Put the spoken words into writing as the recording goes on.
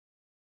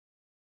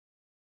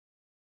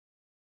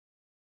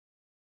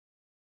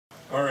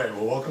All right,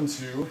 well, welcome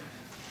to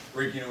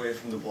Breaking Away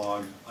from the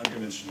Blog,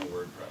 Unconventional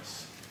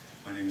WordPress.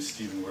 My name is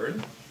Stephen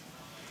Word.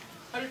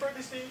 Happy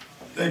birthday, Steve.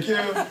 Thank you.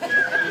 If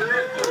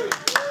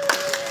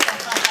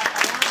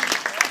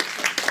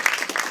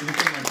you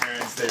think my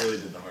parents, they really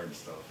did the hard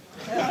stuff.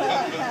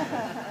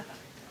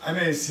 I'm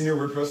a senior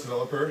WordPress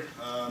developer,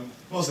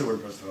 mostly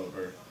WordPress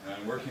developer.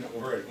 I'm working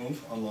over at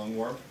Oomph on Long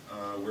Wharf.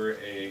 We're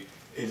a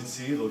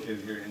agency located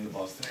here in the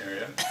Boston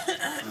area.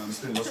 I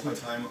spend most of my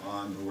time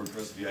on the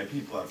WordPress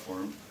VIP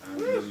platform. For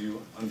those of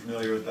you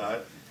unfamiliar with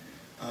that,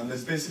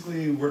 that's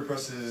basically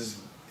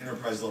WordPress's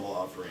enterprise level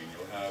offering.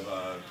 You'll have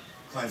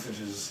clients such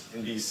as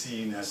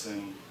NBC,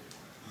 Nessun,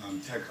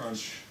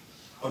 TechCrunch,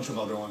 a bunch of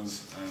other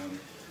ones.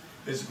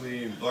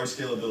 Basically large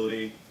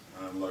scalability,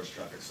 large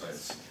traffic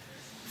sites.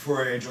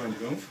 Before I joined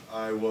Oomph,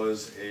 I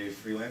was a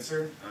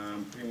freelancer.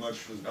 Pretty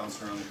much was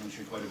bouncing around the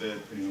country quite a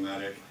bit, pretty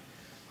nomadic.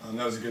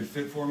 That was a good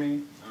fit for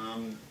me.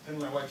 Then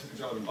my wife took a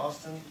job in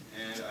Boston,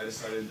 and I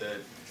decided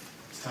that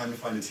it's time to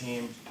find a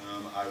team.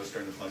 I was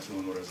starting to plateau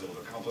on what I was able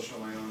to accomplish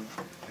on my own,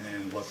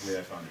 and luckily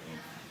I found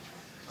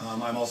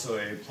Oomph. I'm also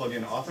a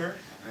plugin author,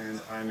 and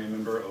I'm a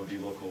member of the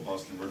local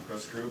Boston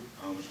WordPress group,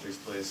 which takes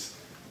place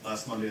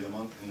last Monday of the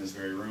month in this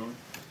very room.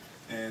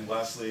 And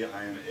lastly,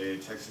 I am a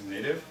Texan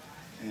native.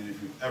 And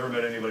if you've ever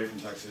met anybody from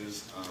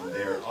Texas,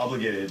 they are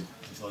obligated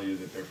to tell you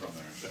that they're from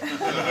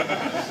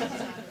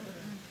there.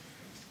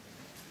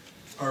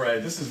 All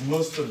right, this is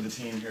most of the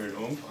team here at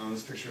Oomph.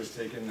 This picture was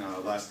taken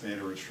last May at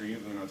a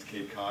retreat. We went out to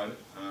Cape Cod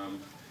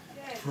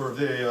for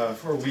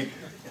a week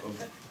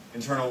of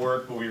internal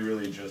work, but we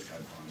really just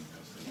had fun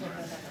most of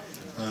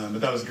the time.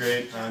 But that was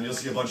great. You'll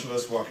see a bunch of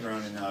us walking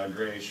around in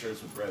gray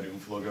shirts with red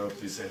Oomph logo.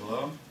 Please say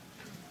hello.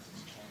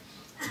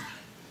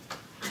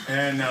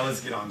 And now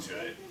let's get on to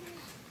it.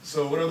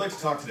 So what I'd like to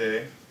talk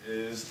today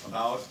is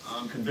about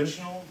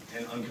conventional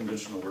and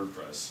unconventional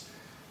WordPress,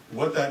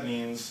 what that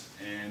means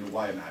and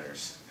why it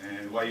matters,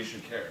 and why you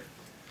should care.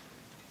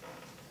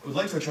 I would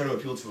like to try to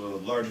appeal to a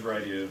large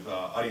variety of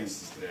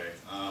audiences today.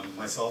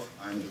 Myself,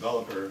 I'm a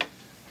developer,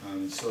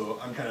 so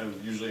I'm kind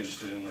of usually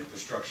interested in like the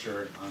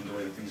structure, the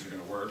way that things are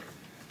going to work.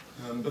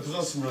 But there's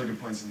also some really good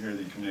points in here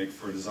that you can make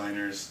for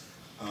designers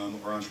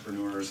or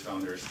entrepreneurs,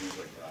 founders, things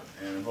like that.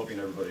 And I'm hoping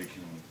everybody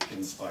can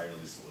inspire at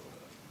least a little bit.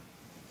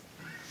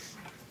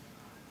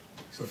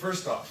 So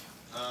first off,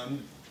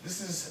 this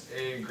is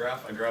a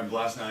graph I grabbed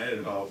last night at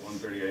about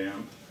 1:30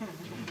 a.m.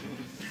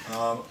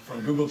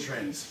 From Google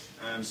Trends.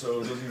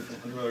 So those of you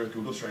familiar with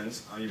Google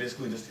Trends, you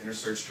basically just enter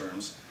search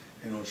terms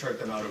and it'll chart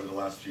them out over the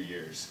last few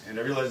years. And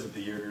I realize that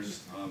the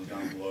years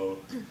down below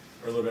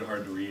are a little bit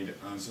hard to read.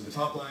 So the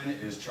top line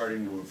is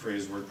charting the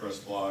phrase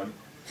WordPress blog.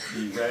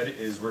 The red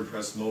is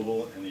WordPress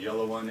mobile, and the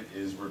yellow one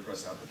is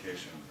WordPress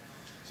application.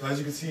 So as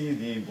you can see,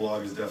 the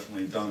blog is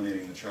definitely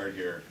dominating the chart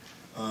here.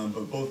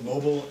 But both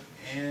mobile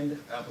and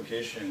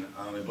application,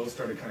 they both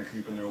started kind of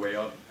creeping their way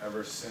up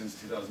ever since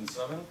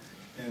 2007,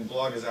 and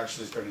blog is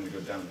actually starting to go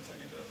down a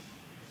tiny bit.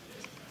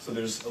 So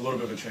there's a little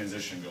bit of a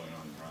transition going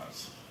on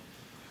perhaps.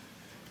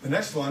 The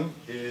next one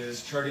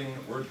is charting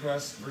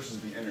WordPress versus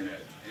the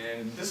internet,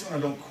 and this one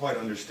I don't quite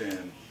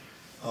understand.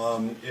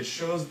 It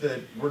shows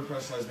that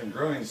WordPress has been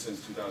growing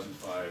since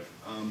 2005,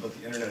 but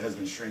the internet has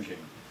been shrinking.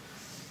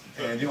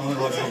 And the only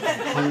logical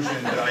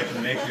conclusion that I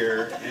can make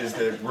here is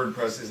that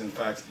WordPress is in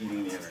fact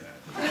eating the internet.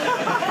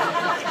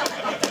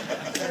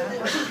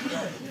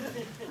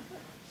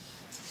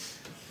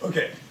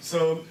 Okay,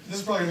 so this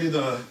is probably going to be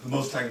the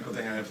most technical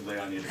thing I have to lay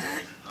on you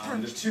today.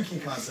 There's two key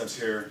concepts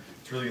here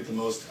to really get the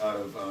most out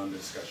of the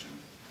discussion.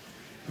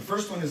 The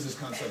first one is this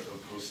concept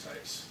of post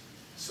types.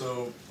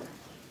 So,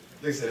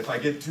 like I said, if I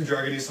get too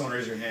jargony, someone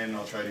raise your hand and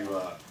I'll try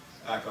to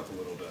back up a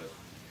little bit.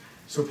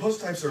 So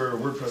post types are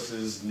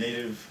WordPress's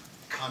native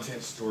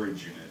content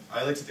storage unit.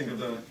 I like to think of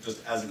them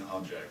just as an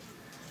object.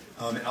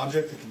 An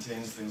object that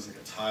contains things like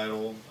a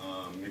title,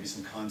 maybe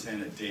some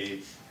content, a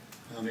date.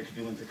 It could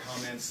be linked to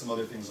comments, some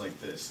other things like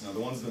this. Now the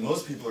ones that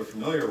most people are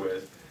familiar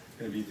with are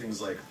going to be things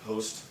like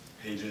post,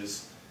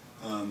 pages.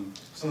 Some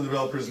of the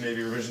developers may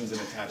be revisions and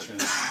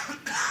attachments.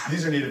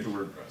 These are native to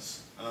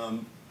WordPress.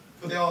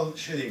 But they all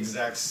share the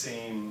exact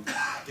same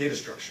data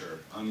structure.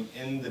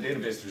 In the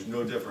database, there's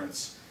no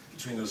difference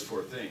between those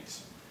four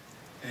things.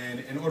 And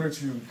in order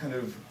to kind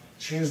of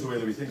change the way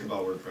that we think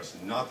about WordPress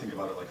and not think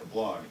about it like a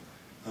blog,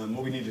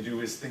 what we need to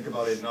do is think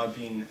about it not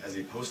being as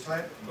a post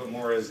type, but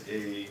more as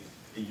a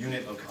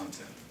unit of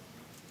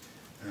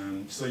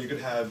content. So you could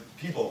have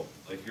people,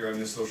 like if you're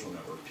having a social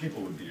network,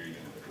 people would be your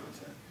unit of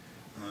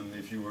content.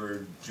 If you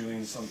were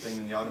doing something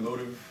in the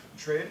automotive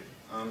trade,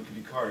 it could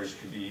be cars,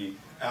 it could be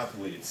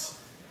athletes,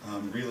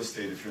 real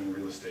estate if you're in the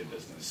real estate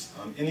business.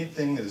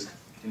 Anything that is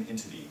an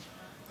entity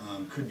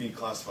could be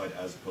classified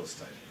as a post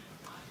type.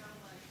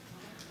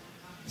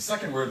 The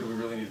second word that we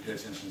really need to pay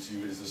attention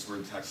to is this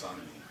word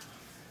taxonomy.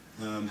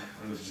 I don't know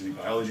if there's any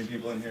biology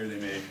people in here, they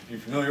may be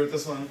familiar with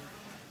this one.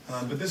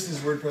 But this is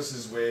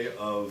WordPress's way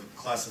of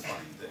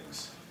classifying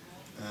things.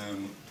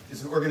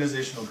 It's an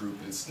organizational group,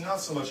 but it's not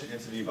so much an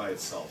entity by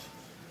itself.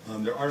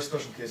 There are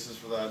special cases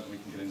for that, and we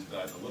can get into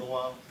that in a little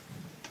while.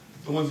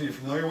 The ones that you're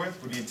familiar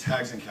with would be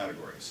tags and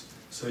categories.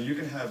 So you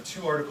can have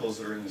two articles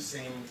that are in the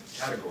same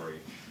category,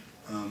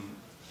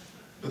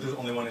 but there's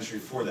only one entry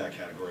for that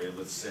category,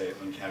 let's say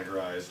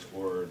uncategorized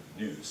or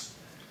news.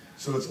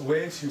 So it's a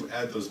way to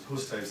add those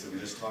post types that we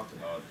just talked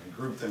about and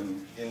group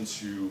them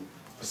into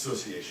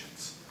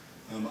associations.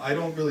 I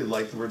don't really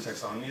like the word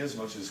taxonomy as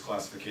much as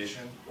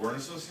classification or an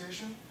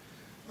association,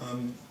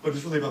 but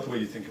it's really about the way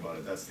you think about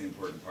it. That's the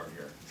important part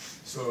here.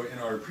 So in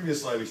our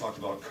previous slide, we talked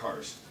about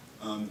cars.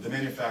 The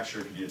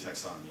manufacturer could be a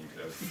taxonomy. You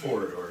could have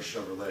Ford or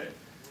Chevrolet.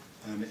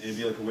 It'd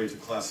be like a way to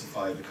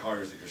classify the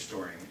cars that you're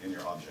storing in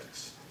your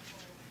objects.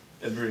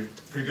 Everybody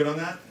pretty good on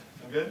that?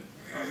 I'm good?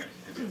 Okay,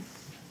 good.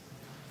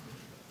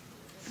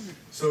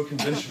 So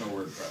conventional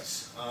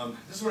WordPress.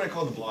 This is what I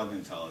call the blog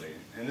mentality.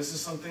 And this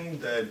is something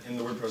that in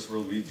the WordPress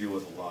world we deal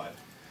with a lot.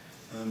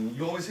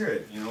 You always hear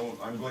it, you know,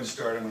 I'm going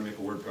to make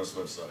a WordPress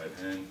website.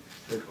 And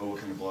you're like, oh, what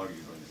kind of blog are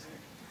you going to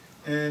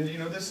make? And you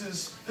know, this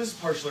is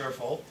partially our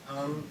fault.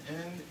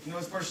 And you know,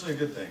 it's partially a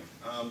good thing.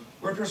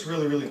 WordPress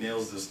really, really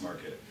nails this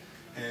market.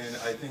 And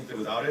I think that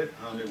without it,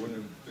 it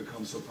wouldn't have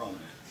become so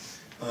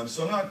prominent.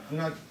 So I'm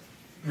not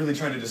really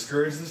trying to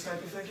discourage this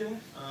type of thinking,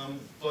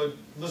 but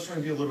let's try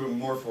to be a little bit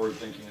more forward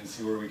thinking and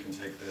see where we can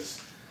take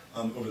this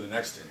over the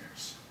next 10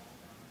 years.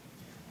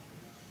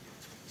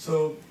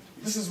 So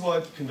this is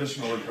what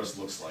conventional WordPress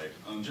looks like,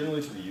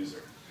 generally to the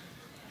user.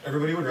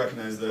 Everybody would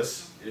recognize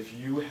this. If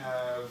you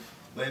have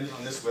landed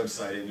on this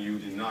website and you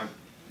did not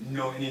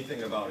know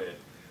anything about it,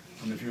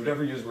 if you had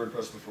ever used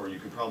WordPress before, you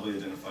could probably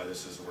identify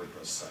this as a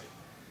WordPress site.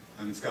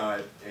 It's got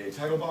a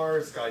title bar,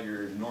 it's got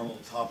your normal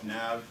top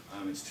nav,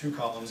 it's 2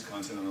 columns,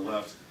 content on the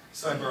left,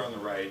 sidebar on the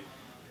right,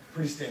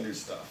 pretty standard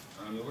stuff.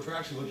 What we're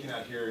actually looking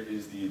at here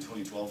is the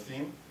 2012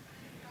 theme,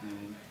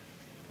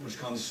 which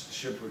comes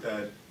shipped with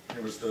that,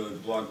 pretty much the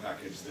blog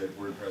package that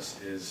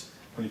WordPress is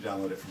when you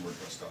download it from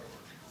WordPress.org.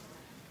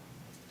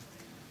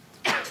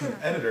 To an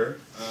editor,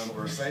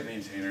 or a site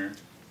maintainer,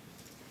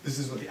 this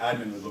is what the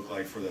admin would look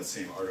like for that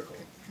same article.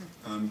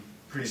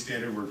 Pretty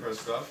standard WordPress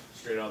stuff,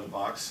 straight out of the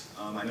box.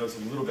 I know it's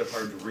a little bit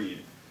hard to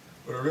read.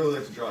 What I really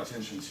like to draw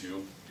attention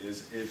to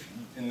is if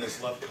in this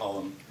left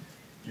column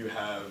you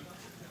have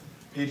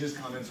pages,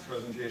 comments,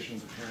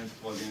 presentations, appearance,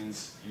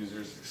 plugins,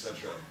 users,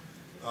 etc.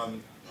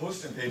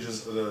 Posts and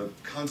pages are the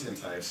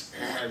content types,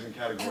 and tags and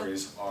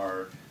categories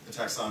are the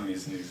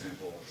taxonomies in the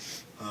example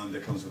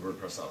that comes with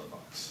WordPress out of the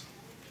box.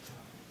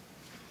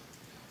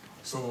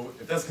 So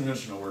if that's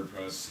conventional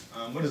WordPress,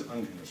 what is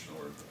unconventional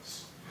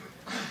WordPress?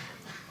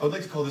 I would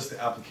like to call this the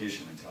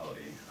application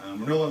mentality.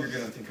 We're no longer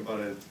going to think about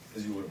it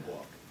as you would a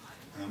blog.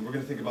 We're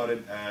going to think about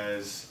it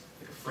as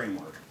like a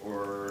framework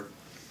or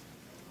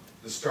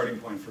the starting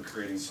point for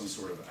creating some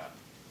sort of app.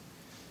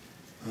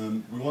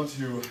 We want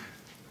to,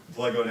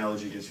 the Lego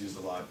analogy gets used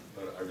a lot,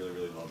 but I really,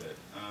 really love it.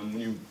 When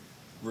you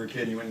were a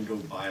kid and you went and go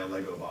buy a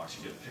Lego box,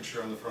 you get a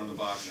picture on the front of the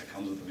box and it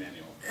comes with the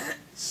manual.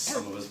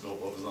 Some of us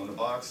built what was on the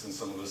box and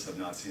some of us have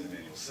not seen the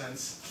manual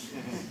since.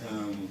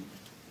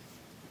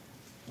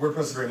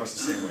 WordPress is very much the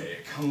same way.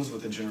 It comes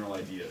with a general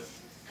idea. It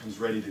comes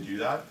ready to do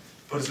that,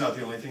 but it's not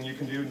the only thing you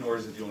can do, nor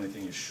is it the only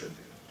thing you should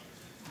do.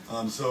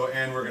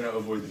 And we're going to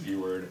avoid the B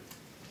word,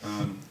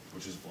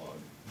 which is blog.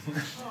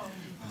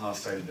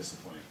 Hostile to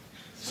disappoint.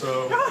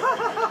 So,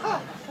 I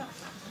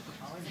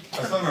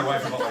was telling my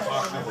wife about my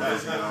talk a couple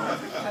days ago,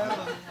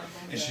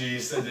 and she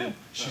said that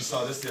she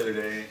saw this the other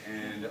day,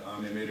 and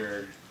it made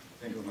her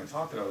think of my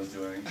talk that I was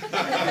doing.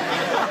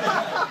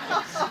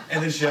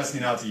 And then she asked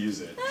me not to use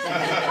it.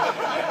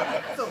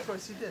 So of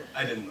course you did.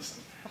 I didn't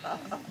listen. I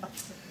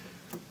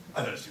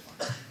thought it was too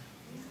fun.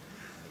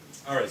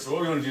 All right, so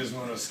what we want to do is we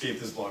want to escape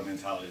this blog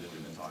mentality that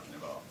we've been talking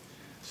about.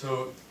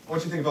 So I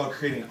want you to think about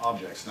creating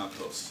objects, not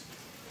posts.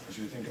 I want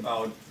you to think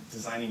about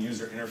designing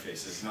user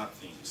interfaces, not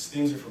themes.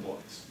 Themes are for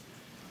blogs.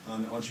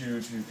 I want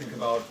you to think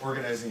about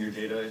organizing your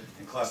data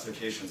in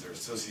classifications or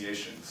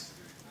associations,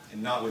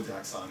 and not with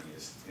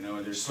taxonomies. You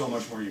know, there's so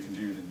much more you can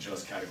do than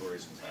just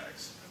categories and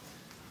tags.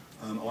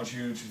 I want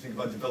you to think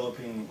about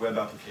developing web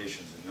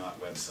applications and not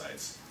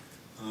websites.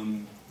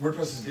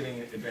 WordPress is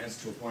getting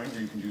advanced to a point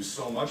where you can do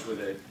so much with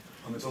it,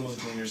 it's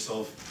almost doing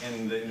yourself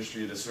and the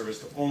industry a disservice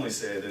to only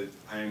say that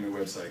I am a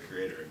website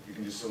creator. You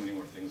can do so many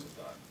more things with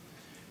that.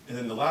 And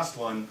then the last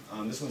one,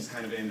 this one's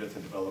kind of aimed at the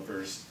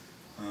developers,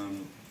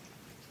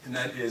 and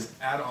that is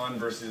add-on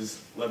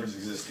versus leverage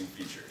existing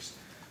features.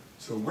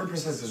 So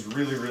WordPress has this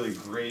really, really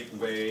great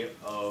way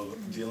of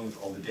dealing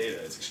with all the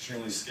data. It's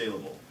extremely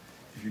scalable.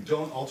 If you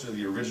don't alter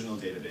the original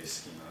database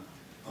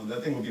schema,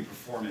 that thing will be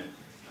performant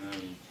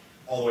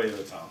all the way to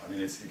the top. I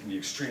mean, it can be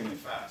extremely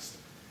fast.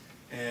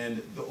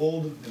 And the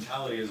old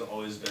mentality has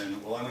always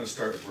been, well, I'm going to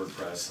start with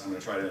WordPress. I'm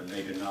going to try to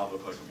make it not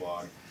look like a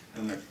blog.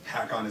 And I'm going to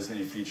pack on as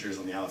many features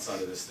on the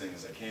outside of this thing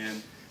as I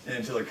can, and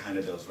until it kind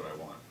of does what I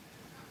want.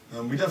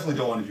 We definitely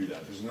don't want to do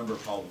that. There's a number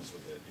of problems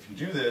with it. If you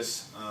do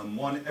this,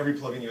 one, every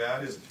plugin you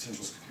add is a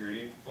potential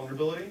security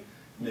vulnerability. It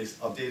makes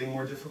updating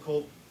more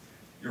difficult.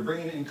 You're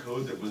bringing in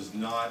code that was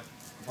not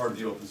part of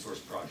the open source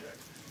project.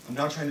 I'm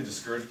not trying to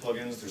discourage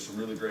plugins. There's some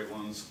really great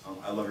ones.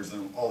 I leverage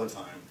them all the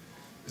time.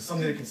 is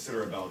something to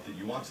consider about that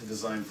you want to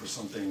design for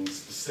something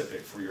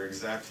specific for your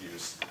exact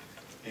use,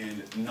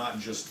 and not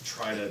just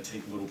try to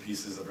take little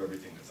pieces of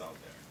everything that's out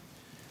there.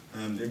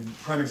 The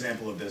prime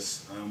example of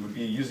this would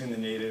be using the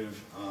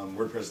native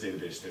WordPress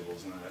database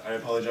tables. And I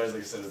apologize,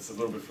 like I said, it's a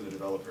little bit for the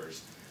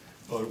developers.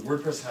 But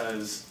WordPress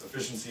has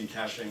efficiency,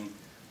 caching,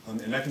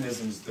 and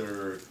mechanisms that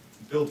are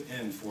built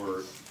in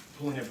for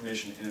pulling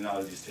information in and out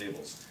of these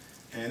tables.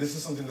 And this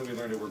is something that we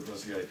learned at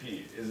WordPress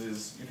VIP,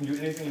 is you can do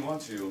anything you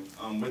want to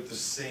with the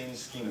same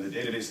schema, the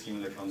database schema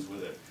that comes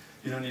with it.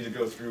 You don't need to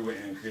go through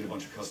and create a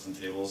bunch of custom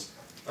tables.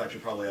 In fact,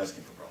 you're probably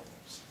asking for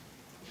problems.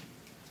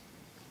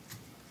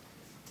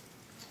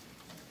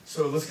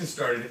 So let's get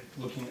started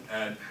looking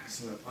at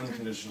some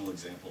unconventional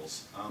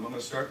examples. I'm going to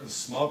start with a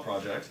small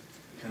project,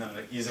 kind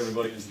of ease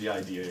everybody into the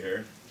idea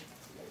here.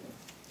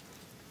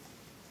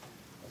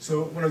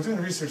 So when I was doing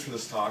the research for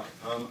this talk,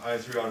 I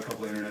threw out a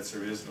couple of internet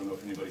surveys. I don't know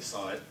if anybody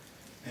saw it.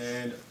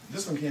 And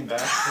this one came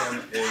back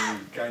from a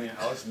guy named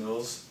Alex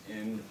Mills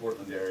in the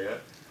Portland area.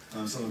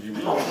 Some of you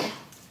may know.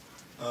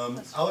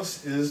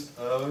 Alex is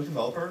a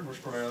developer, works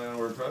primarily on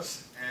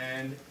WordPress,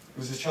 and it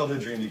was his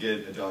childhood dream to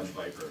get a Dodge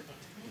Viper.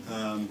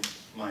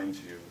 Mine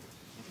too.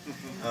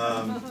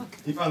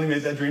 He finally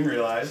made that dream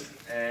realized,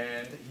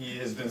 and he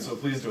has been so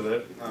pleased with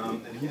it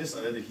that he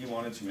decided that he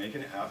wanted to make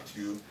an app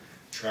to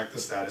track the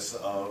status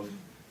of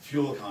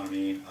fuel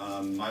economy,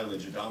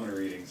 mileage, odometer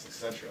readings,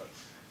 etc.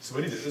 So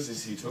what he did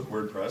is he took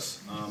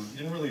WordPress, he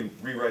didn't really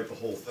rewrite the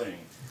whole thing,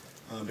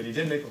 but he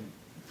did make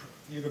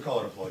you could call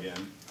it a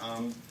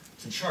plugin,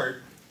 to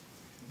chart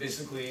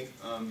basically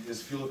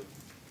his fuel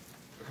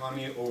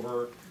economy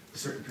over a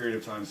certain period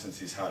of time since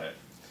he's had it.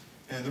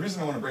 And the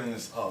reason I want to bring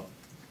this up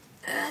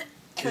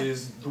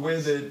is the way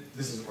that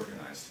this is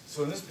organized.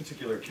 So in this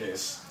particular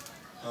case,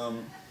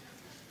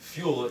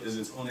 fuel is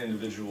its own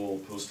individual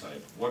post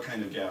type. What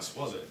kind of gas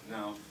was it?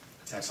 Now,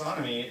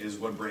 taxonomy is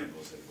what brand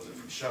was it? Was it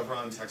from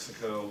Chevron,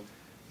 Texaco,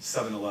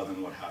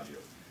 7-Eleven, what have you?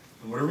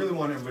 And what I really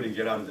want everybody to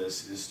get out of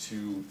this is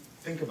to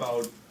think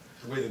about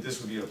the way that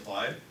this would be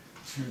applied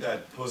to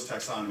that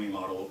post-taxonomy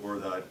model or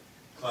that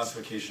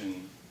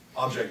classification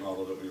object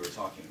model that we were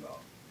talking about.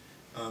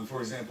 For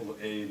example,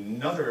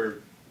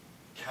 another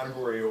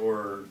category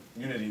or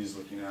unity he's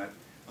looking at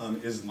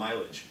is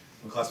mileage.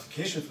 A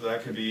classification for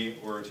that could be,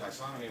 or a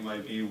taxonomy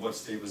might be, what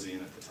state was he in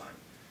at the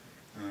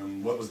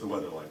time? What was the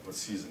weather like? What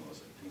season was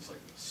it? Things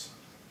like this.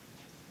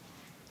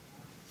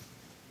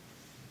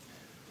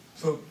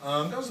 So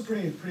that was a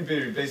pretty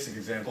basic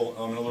example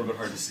and a little bit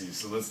hard to see.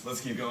 So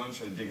let's keep going,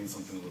 try to dig in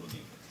something a little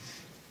deeper.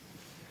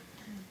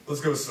 Let's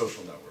go with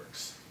social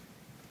networks.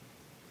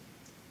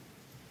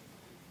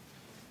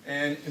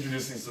 And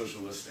introducing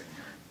social listing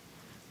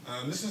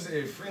here. This is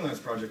a freelance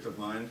project of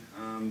mine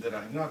that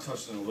I have not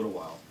touched in a little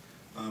while,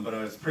 but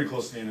it's pretty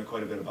close to me and I know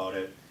quite a bit about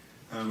it,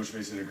 which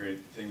makes it a great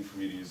thing for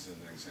me to use as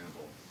an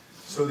example.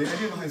 So the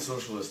idea behind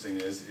social listing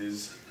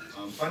is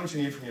find what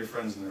you need from your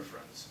friends and their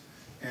friends.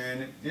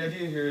 And the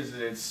idea here is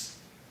that it's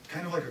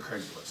kind of like a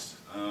Craigslist,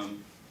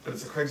 but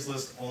it's a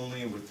Craigslist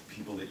only with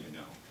people that you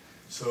know.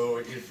 So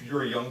if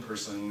you're a young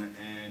person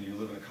and you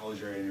live in a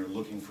college area and you're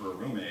looking for a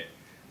roommate,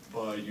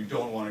 but you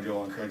don't want to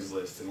go on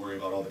Craigslist and worry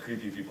about all the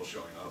creepy people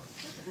showing up,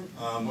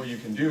 what you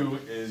can do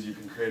is you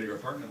can create your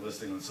apartment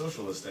listing on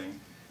social listing,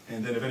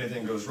 and then if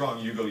anything goes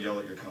wrong, you go yell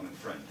at your common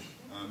friend,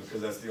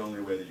 because that's the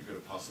only way that you could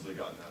have possibly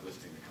gotten that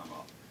listing to come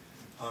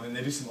up. And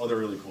they do some other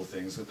really cool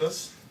things with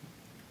this.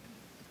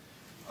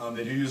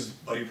 They do use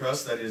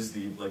BuddyPress, that is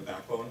the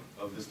backbone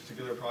of this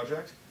particular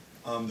project.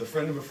 The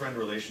friend of a friend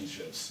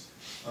relationships,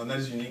 that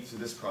is unique to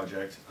this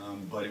project,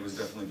 but it was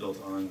definitely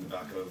built on the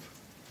back of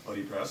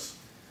BuddyPress.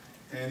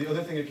 And the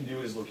other thing it can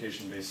do is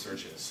location-based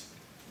searches.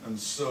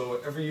 So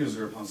every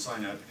user, upon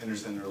sign-up,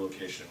 enters in their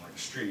location, like a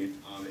street,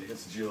 it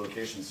hits the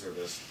geolocation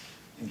service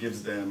and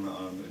gives them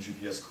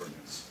GPS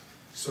coordinates.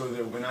 So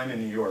that when I'm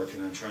in New York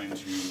and I'm trying to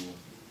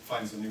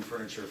find some new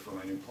furniture for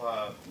my new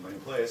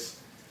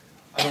place,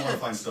 I don't want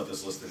to find stuff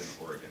that's listed in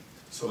Oregon.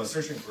 So by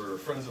searching for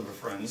friends of a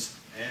friend's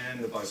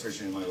and by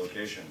searching in my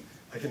location,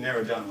 I can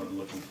narrow down what I'm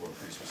looking for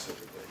pretty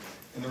specifically.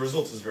 And the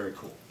result is very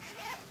cool.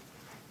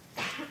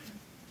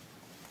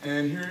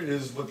 And here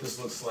is what this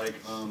looks like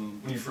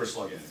when you first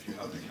log in, if you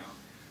have an account.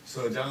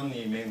 So down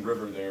the main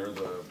river there,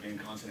 the main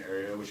content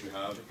area, what you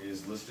have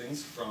is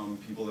listings from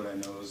people that I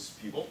know as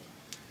people.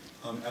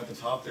 At the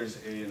top,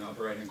 there's in the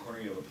upper right-hand corner,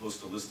 you have a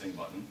post a listing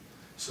button.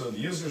 So the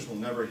users will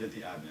never hit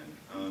the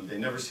admin. They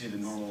never see the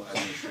normal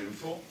administrative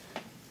tool.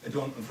 I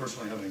don't,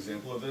 unfortunately, have an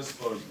example of this,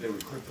 but they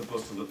would click the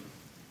post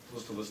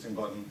a listing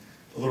button,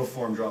 the little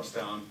form drops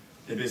down,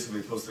 they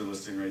basically post their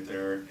listing right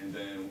there, and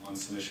then on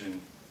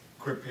submission,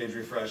 quick page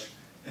refresh,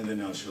 and then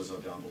now it shows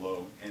up down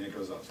below, and it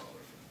goes out to all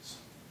their friends.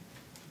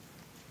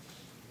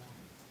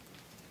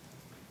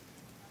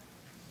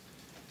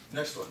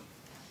 Next one.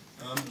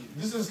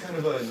 This is kind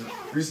of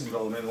a recent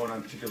development, one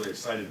I'm particularly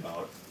excited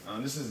about.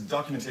 This is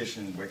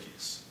documentation in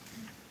Wikis.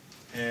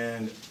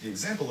 And the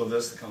example of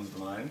this that comes to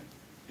mind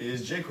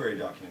is jQuery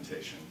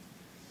documentation.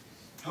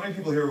 How many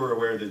people here were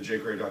aware that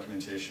jQuery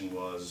documentation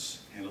was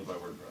handled by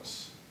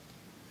WordPress?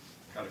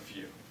 Got a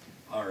few.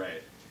 All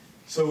right.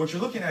 So what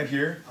you're looking at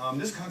here,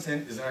 this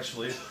content is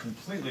actually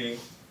completely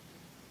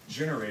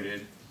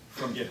generated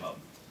from GitHub.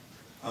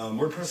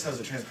 WordPress has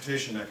a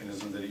transportation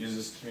mechanism that it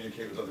uses to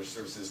communicate with other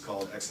services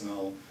called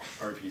XML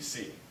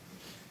RPC.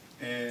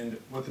 And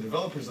what the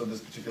developers of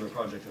this particular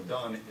project have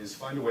done is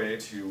find a way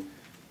to,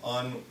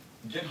 on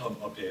GitHub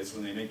updates,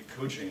 when they make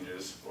code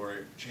changes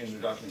or change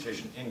their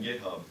documentation in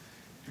GitHub,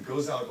 it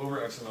goes out over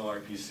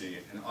XML RPC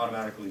and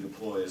automatically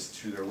deploys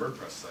to their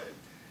WordPress site.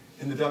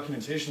 In the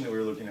documentation that we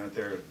were looking at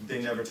there,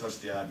 they never touch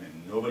the admin.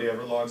 Nobody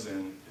ever logs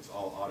in. It's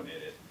all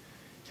automated.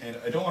 And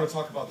I don't want to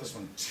talk about this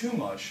one too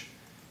much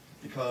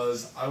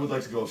because I would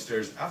like to go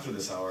upstairs after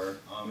this hour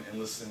and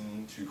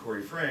listen to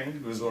Corey Frang,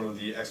 who is one of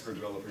the expert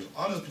developers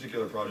on this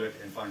particular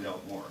project, and find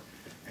out more.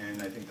 And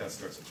I think that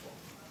starts at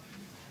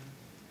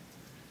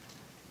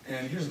 12.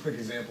 And here's a quick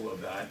example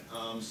of that.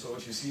 So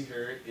what you see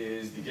here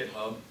is the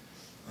GitHub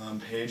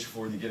page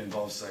for the Get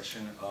Involved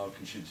section of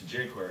Contribute to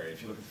jQuery.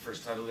 If you look at the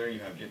first title there, you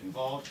have Get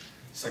Involved,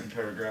 second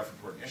paragraph,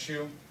 report an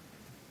issue,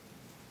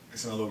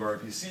 XML over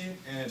RPC,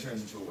 and it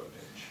turns into a web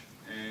page.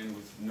 And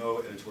with no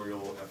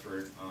editorial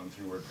effort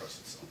through WordPress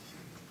itself.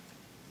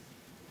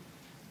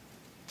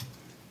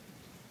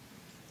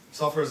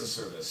 Software as a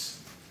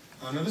service.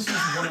 Now this is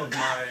one of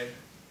my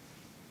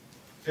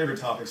favorite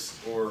topics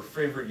or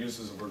favorite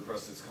uses of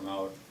WordPress that's come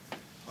out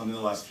in the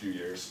last few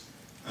years.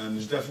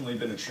 There's definitely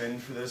been a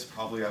trend for this,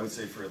 probably I would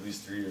say for at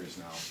least 3 years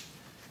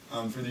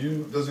now. For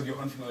those of you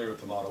unfamiliar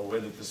with the model, the way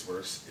that this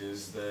works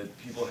is that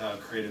people have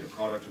created a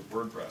product with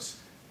WordPress,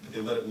 but they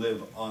let it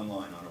live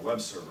online on a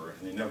web server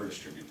and they never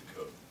distribute the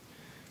code.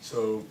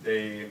 So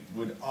they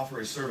would offer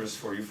a service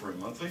for you for a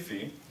monthly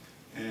fee,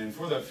 and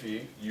for that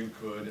fee you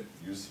could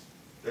use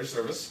their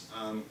service,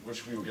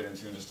 which we will get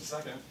into in just a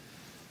second,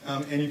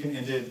 and you can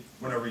end it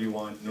whenever you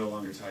want, no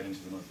longer tied into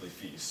the monthly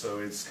fee. So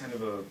it's kind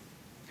of a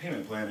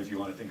payment plan if you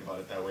want to think about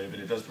it that way, but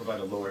it does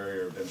provide a low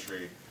barrier of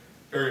entry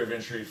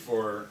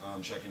for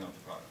checking out the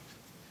product.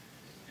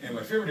 And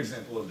my favorite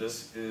example of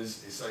this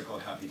is a site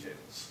called Happy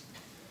Tables.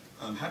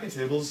 Happy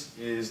Tables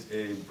is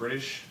a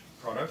British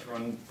product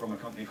run from a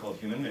company called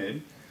Human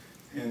Made.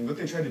 And what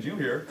they tried to do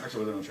here,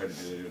 actually what they don't try to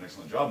do, they do an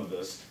excellent job of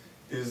this,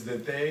 is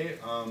that they,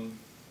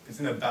 it's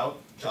an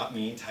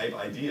about.me type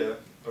idea,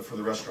 but for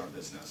the restaurant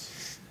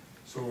business.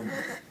 So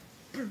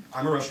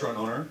I'm a restaurant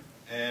owner,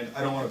 and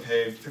I don't want to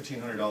pay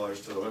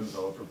 $1,500 to a web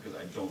developer because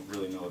I don't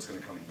really know what's going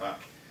to come back.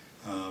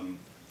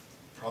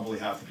 Probably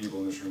half the people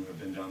in this room have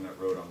been down that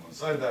road on one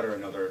side of that or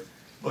another.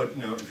 But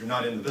if you're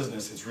not in the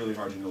business, it's really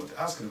hard to know what to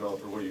ask a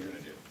developer. What are you going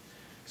to do?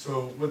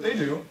 So what they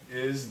do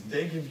is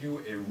they give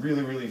you a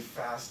really, really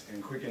fast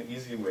and quick and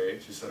easy way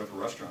to set up a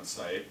restaurant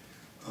site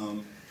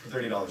for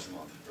 $30 a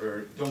month.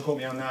 Or don't quote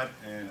me on that,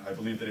 and I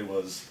believe that it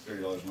was $30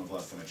 a month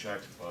last time I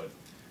checked, but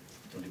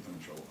don't get them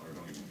in trouble, or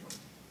don't get me in trouble.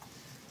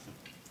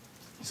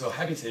 So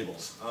Happy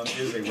Tables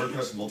is a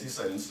WordPress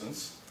multi-site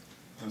instance.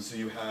 So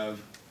you have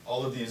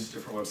all of these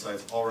different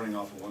websites all running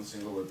off of one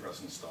single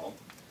WordPress install.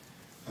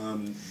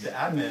 The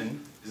admin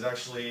is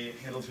actually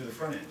handled through the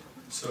front end.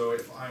 So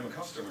if I'm a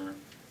customer,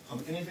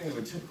 anything that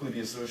would typically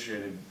be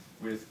associated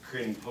with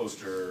creating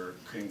posts or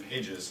creating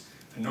pages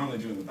and normally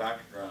do in the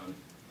background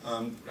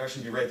would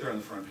actually be right there on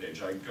the front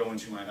page. I go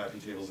into my Happy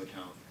Tables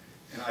account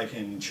and I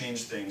can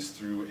change things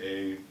through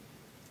a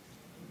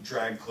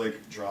drag,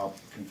 click, drop,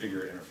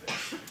 configure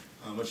interface.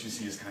 What you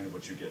see is kind of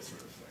what you get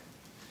sort of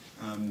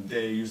thing.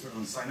 They use their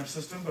own sign-up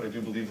system, but I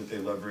do believe that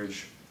they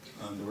leverage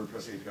the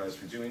WordPress APIs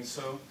for doing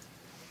so.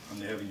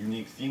 They have a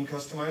unique theme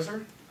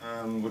customizer,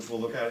 which we'll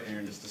look at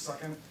in just a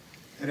second.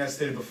 And as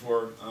stated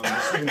before,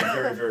 they're serving a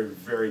very, very,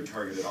 very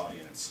targeted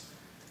audience.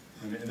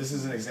 And this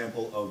is an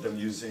example of them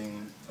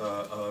using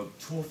a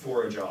tool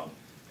for a job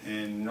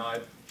and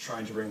not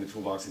trying to bring the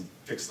toolbox and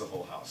fix the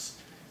whole house.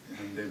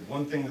 And they have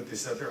one thing that they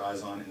set their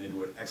eyes on, and they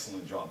do an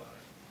excellent job at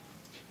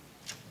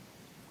it.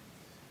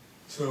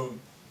 So,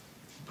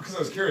 because I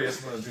was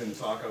curious when I was doing the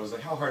talk, I was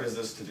like, how hard is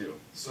this to do?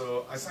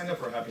 So I signed up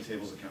for a Happy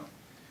Tables account.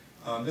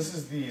 This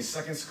is the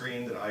second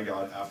screen that I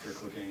got after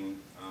clicking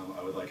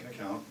I would like an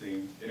account.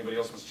 Anybody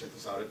else wants to check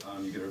this out,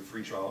 you get a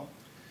free trial.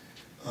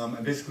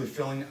 I'm basically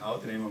filling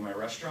out the name of my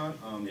restaurant,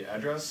 the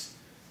address,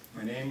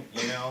 my name,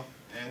 email,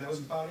 and that was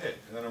about it.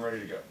 And then I'm ready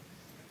to go.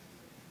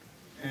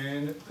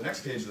 And the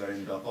next page that I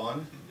ended up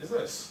on is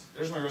this.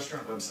 There's my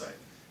restaurant website.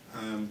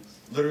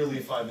 Literally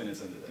 5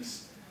 minutes into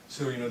this.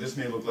 So this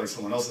may look like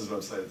someone else's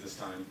website at this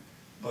time,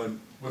 but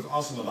what's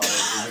awesome about it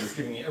is that it's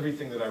giving me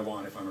everything that I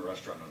want if I'm a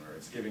restaurant owner.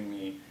 It's giving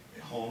me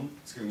a home,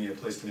 it's giving me a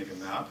place to make a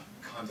map,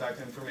 contact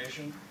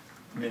information,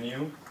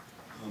 menu,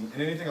 and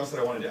anything else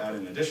that I wanted to add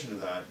in addition to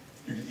that,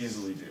 you could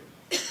easily do.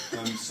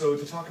 So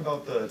to talk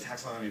about the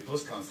taxonomy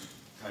post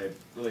type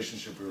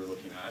relationship we were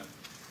looking at,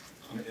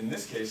 in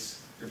this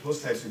case, your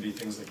post types would be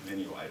things like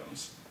menu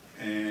items,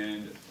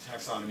 and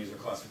taxonomies or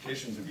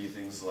classifications would be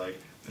things like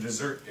the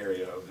dessert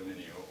area of the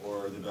menu,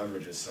 or the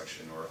beverages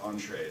section, or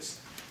entrees.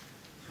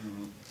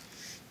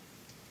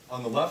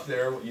 On the left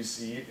there, what you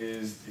see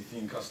is the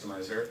theme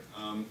customizer.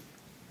 I'm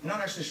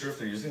not actually sure if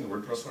they're using the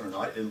WordPress one or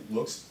not. It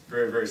looks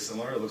very, very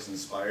similar. It looks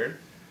inspired.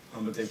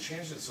 but they've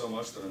changed it so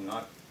much that I'm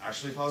not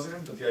actually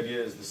positive, but the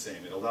idea is the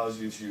same. It allows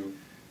you to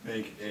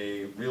make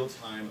a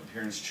real-time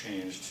appearance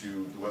change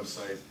to the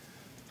website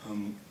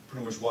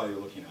pretty much while you're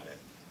looking at it.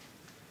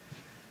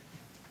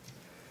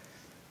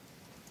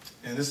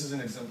 And this is an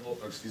example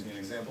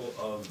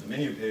of the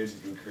menu page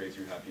that you would create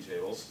through Happy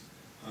Tables.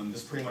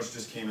 This pretty much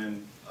just came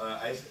in.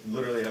 I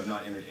literally have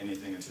not entered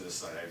anything into this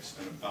site. I've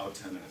spent about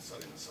 10 minutes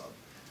setting this up.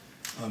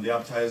 The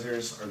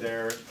appetizers are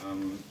there,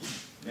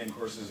 main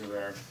courses are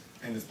there,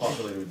 and it's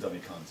populated with dummy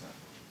content.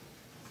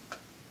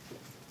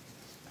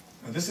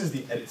 Now this is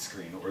the edit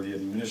screen, or the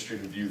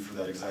administrative view for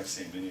that exact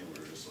same menu we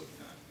were just looking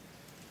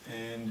at.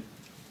 And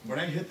when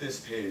I hit this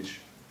page,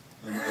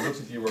 I looked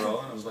at the URL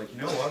and I was like, you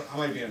know what, I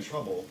might be in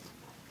trouble.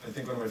 I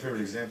think one of my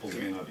favorite examples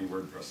may not be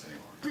WordPress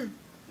anymore.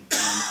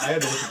 I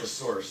had to look at the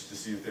source to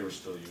see if they were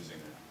still using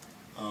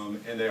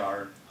it. And they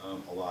are,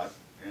 a lot,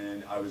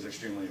 and I was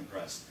extremely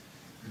impressed.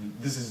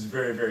 This is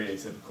very, very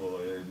atypical.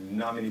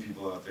 Not many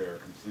people out there are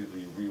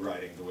completely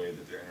rewriting the way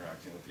that they're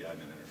interacting with the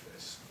admin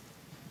interface.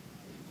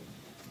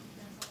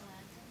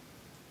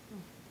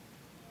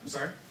 I'm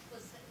sorry?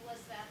 Was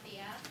that the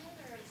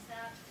admin, or is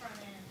that front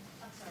end?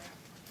 I'm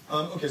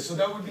sorry. Okay, so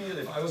that would be,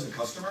 if I was a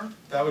customer,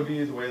 that would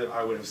be the way that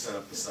I would have set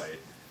up the site.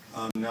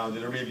 Now,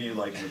 there may be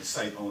like the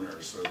site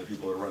owners, or the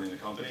people who are running the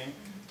company,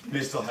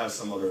 may still have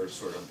some other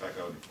sort of, in fact,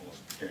 I would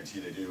almost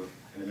guarantee they do,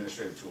 an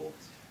administrative tool.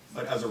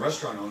 But as a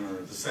restaurant owner,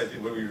 the site,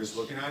 what we were just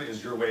looking at,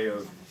 is your way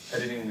of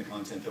editing the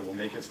content that will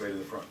make its way to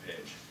the front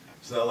page.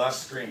 So that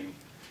last screen.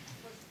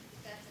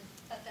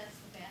 But that's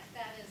the back.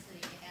 That is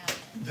the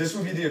admin. This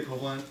would be the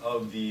equivalent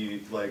of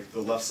the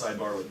left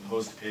sidebar with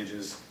post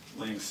pages,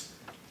 links,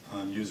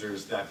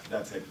 users, that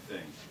type of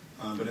thing.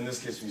 But in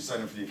this case, when you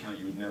sign up for the account,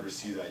 you would never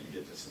see that. You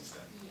get this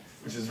instead,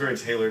 which is very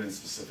tailored and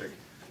specific,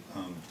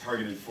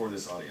 targeted for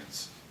this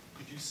audience.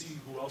 Could you see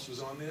who else was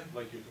on there,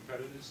 like your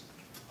competitors?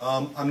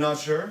 I'm not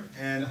sure,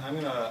 and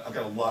I've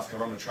got a lot to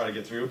cover I'm going to try to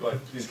get through,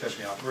 but please catch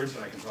me afterwards,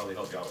 and I can probably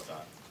help you out with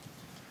that.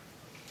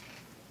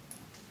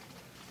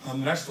 The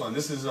next one,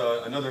 this is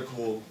another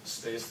cool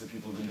space that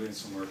people have been doing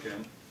some work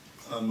in.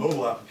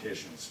 Mobile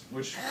applications,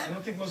 which I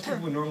don't think most people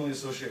would normally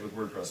associate with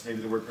WordPress.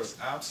 Maybe the WordPress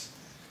apps,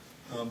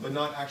 but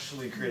not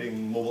actually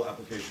creating mobile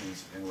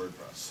applications in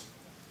WordPress.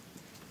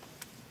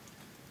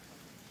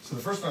 So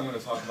the first one I'm going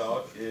to talk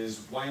about is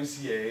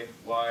YMCA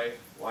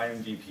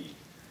YMVP.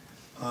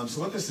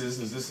 So what this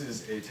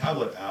is a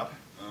tablet app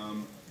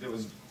that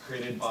was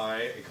created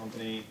by a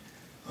company,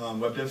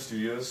 Web Dev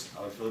Studios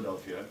out of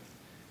Philadelphia.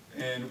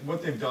 And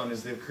what they've done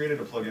is they've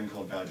created a plugin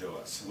called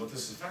BadgeOS. And what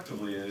this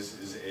effectively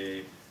is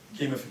a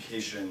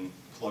gamification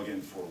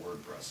plugin for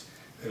WordPress.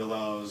 It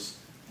allows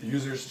the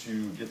users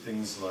to get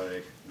things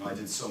like, I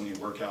did so many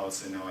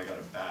workouts and now I got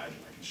a badge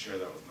and I can share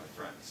that with my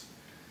friends.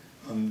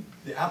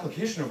 The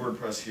application of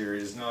WordPress here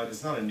is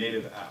it's not a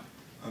native app.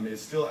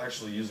 It's still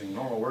actually using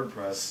normal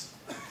WordPress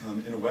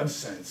in a web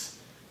sense,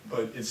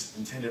 but it's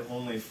intended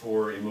only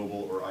for a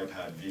mobile or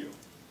iPad view.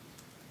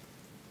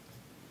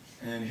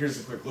 And here's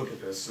a quick look at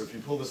this. So if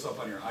you pull this up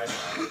on your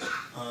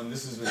iPad,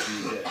 this is what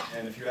you get.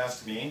 And if you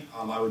asked me,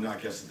 I would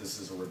not guess that this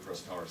is a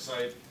WordPress powered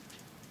site.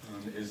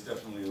 It's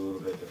definitely a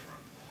little bit different.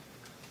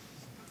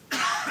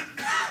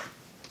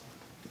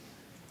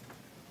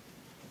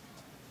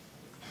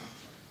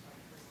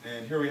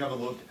 And here we have a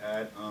look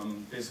at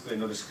basically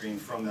another screen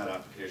from that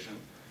application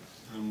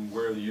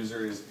where the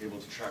user is able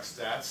to track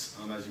stats.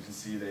 As you can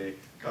see, they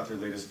got their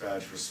latest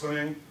badge for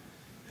swimming,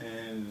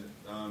 and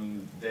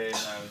they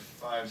have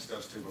 5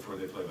 steps to before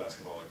they play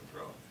basketball like a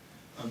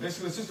pro.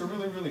 Basically, it's just a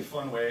really, really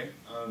fun way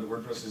that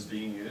WordPress is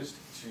being used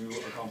to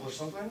accomplish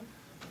something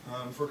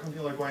for a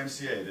company like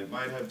YMCA that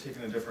might have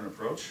taken a different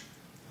approach,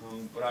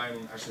 but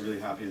I'm actually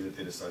really happy that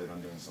they decided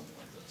on doing something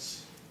like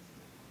this.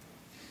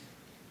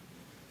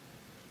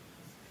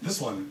 This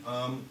one,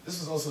 this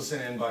was also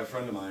sent in by a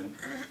friend of mine,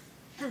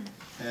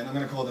 and I'm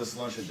going to call this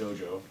Lunch at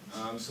Dojo.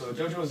 So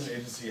Dojo is an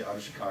agency out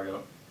of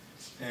Chicago,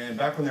 and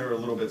back when they were a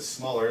little bit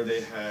smaller,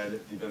 they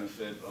had the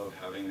benefit of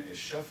having a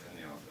chef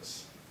in the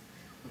office.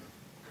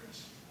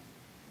 Chris.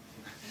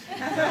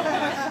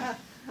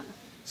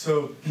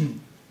 So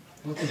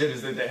what they did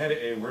is that they had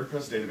a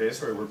WordPress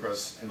database or a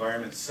WordPress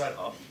environment set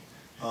up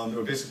that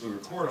would basically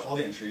record all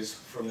the entries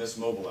from this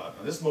mobile app.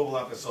 Now this mobile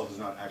app itself is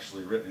not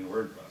actually written in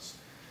WordPress.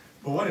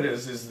 But what it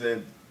is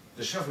that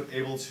the chef was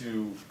able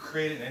to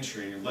create an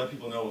entry, let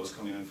people know what was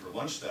coming in for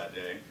lunch that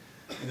day,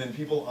 and then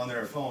people on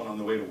their phone on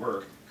the way to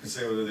work could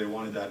say whether they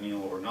wanted that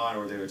meal or not,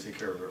 or they would take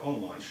care of their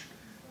own lunch.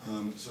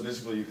 So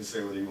basically you could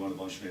say whether you wanted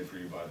lunch made for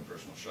you by the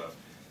personal chef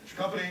at your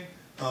company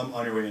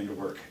on your way into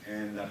work.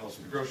 And that helps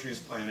with the groceries,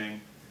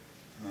 planning.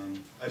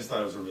 I just thought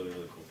it was a really,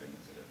 really cool thing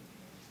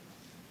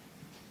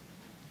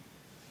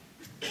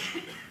that they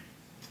did.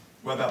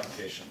 Web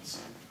applications.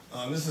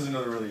 This is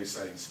another really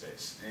exciting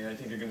space, and I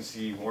think you're going to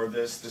see more of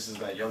this. This is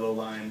that yellow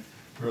line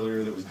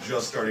earlier that was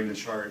just starting to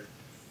chart,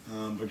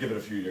 but give it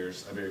a few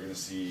years, I bet you're going to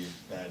see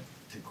that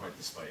take quite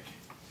the spike.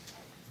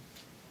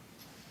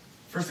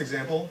 First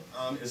example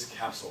is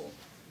Capsule.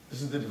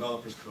 This is the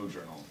developer's code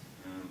journal.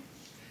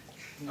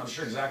 not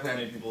sure exactly how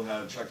many people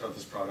have checked out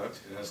this product.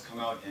 It has come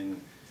out in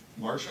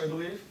March, I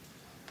believe.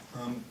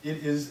 It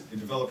is a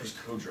developer's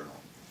code journal.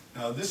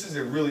 Now, this is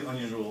a really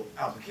unusual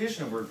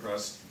application of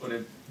WordPress, but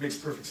it makes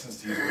perfect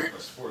sense to use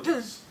WordPress for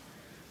this.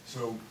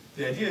 So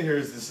the idea here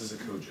is this is a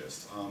code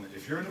gist.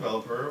 If you're a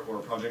developer or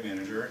a project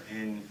manager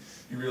and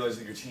you realize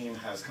that your team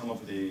has come up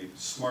with a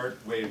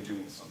smart way of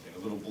doing something, a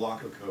little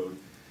block of code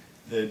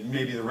that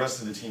maybe the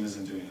rest of the team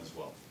isn't doing as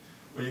well.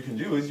 What you can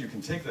do is you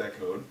can take that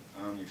code,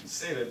 you can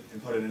save it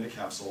and put it into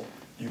Capsule.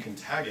 You can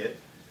tag it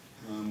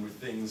with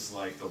things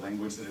like the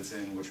language that it's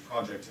in, which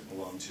project it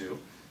belonged to,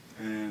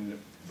 and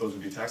those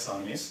would be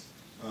taxonomies,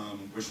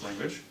 which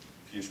language,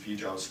 PHP,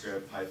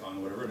 JavaScript,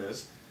 Python, whatever it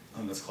is.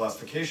 That's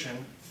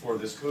classification for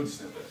this code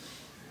snippet.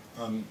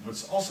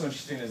 What's also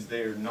interesting is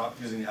they're not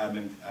using the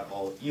admin at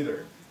all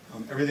either.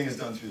 Everything is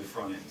done through the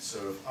front end.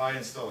 So if I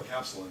install a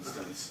Capsule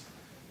instance,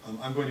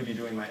 I'm going to be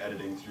doing my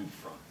editing through the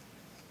front.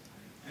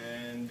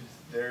 And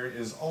there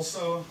is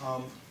also,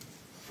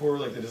 for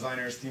like the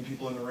designers, theme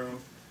people in the room,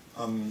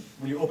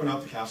 when you open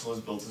up the Capsule,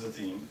 it's built as a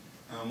theme.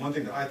 One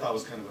thing that I thought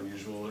was kind of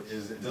unusual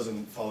is it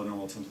doesn't follow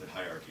normal template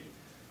hierarchy.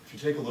 If you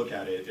take a look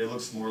at it, it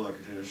looks more like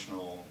a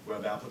traditional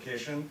web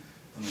application.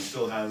 It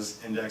still has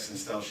index and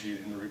style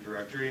sheet in the root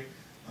directory,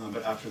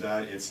 but after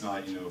that, it's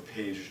not,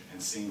 page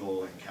and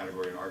single and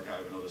category and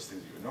archive and all those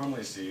things you would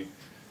normally see.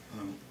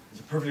 It's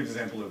a perfect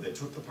example of they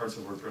took the parts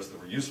of WordPress that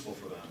were useful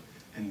for them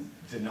and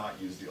did not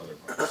use the other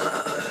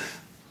parts.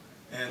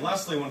 And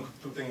lastly, one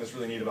thing that's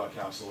really neat about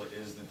Capsule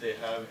is that they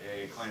have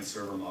a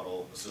client-server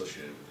model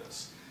associated with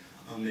this.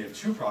 They have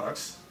two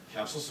products,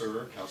 Capsule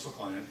Server, Capsule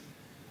Client.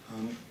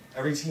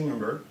 Every team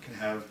member can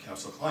have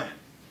Capsule Client.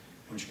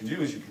 What you can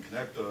do is you can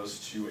connect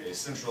those to a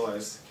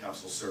centralized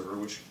Capsule server,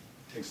 which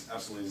takes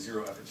absolutely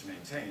zero effort to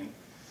maintain.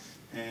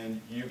 And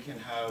you can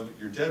have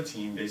your dev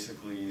team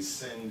basically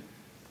send,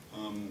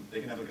 they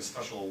can have like a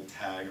special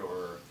tag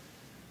or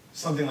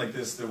something like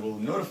this that will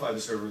notify the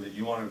server that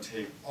you want to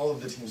take all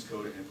of the team's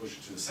code and push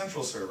it to the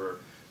central server,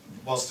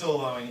 while still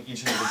allowing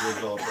each individual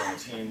developer on the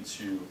team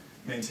to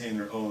maintain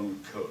their own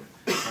code,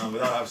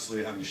 without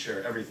absolutely having to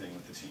share everything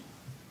with the team.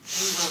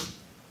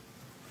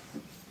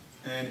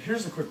 And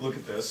here's a quick look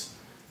at this.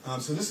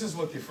 So this is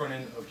what the front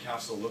end of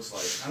Capsule looks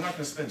like. I'm not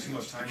going to spend too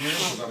much time here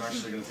because I'm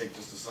actually going to take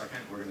just a second.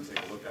 We're going to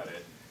take a look at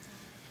it.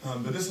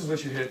 But this is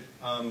what you hit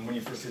when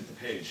you first hit the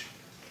page.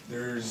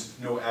 There's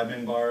no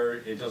admin bar.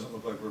 It doesn't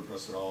look like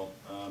WordPress at all.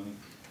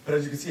 But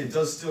as you can see, it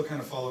does still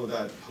kind of follow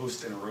that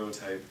post in a row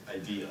type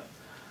idea.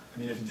 I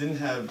mean, if it didn't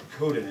have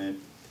code in it,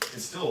 it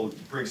still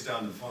breaks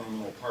down to the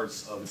fundamental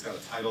parts of it's got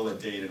a title, a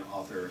date, an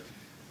author,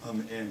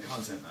 and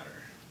content matter.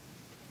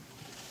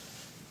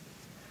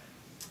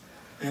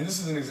 And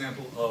this is an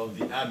example of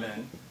the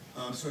admin.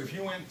 So if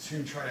you went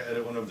to try to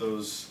edit one of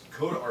those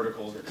code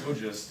articles or code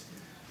gist,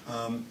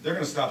 they're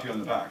going to stop you on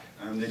the back.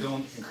 They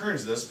don't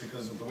encourage this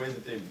because of the way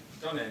that they've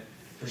done it.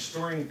 They're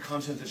storing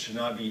content that should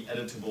not be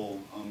editable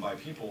by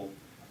people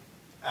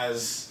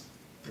as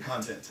the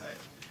content type.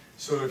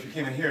 So if you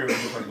came in here, it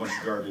would look like a bunch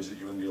of garbage that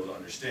you wouldn't be able to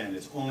understand.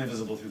 It's only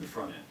visible through the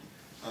front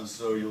end.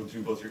 So you'll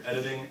do both your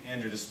editing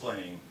and your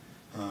displaying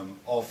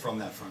all from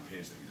that front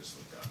page that you just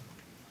looked at.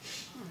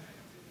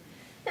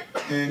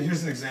 And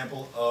here's an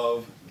example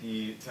of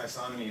the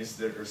taxonomies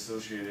that are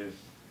associated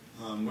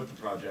with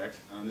the project.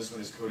 This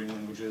one is coding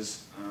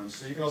languages.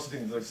 So you can also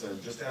think, like I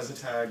said, just as a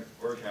tag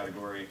or a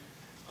category.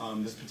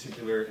 This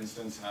particular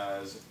instance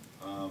has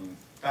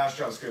Bash,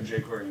 JavaScript,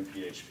 jQuery, and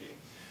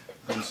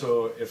PHP.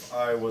 So if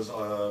I was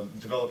a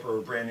developer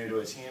brand new to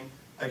a team,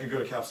 I could go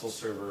to Capsule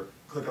Server,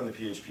 click on the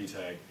PHP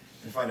tag,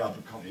 and find out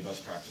the company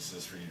best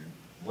practices for you,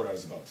 what I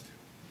was about to do.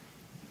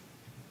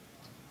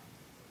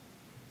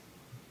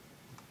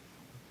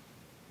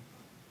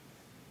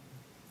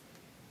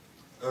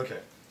 Okay,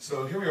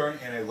 so here we are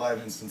in a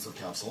live instance of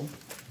Capsule.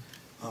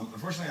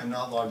 Unfortunately, I'm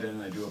not logged in,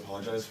 and I do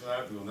apologize for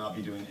that. We will not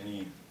be doing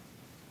any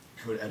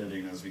code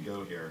editing as we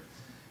go here.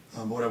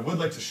 But what I would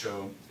like to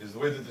show is the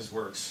way that this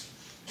works.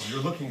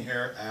 You're looking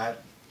here at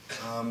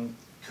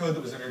code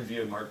that was entered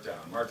via Markdown.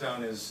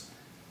 Markdown is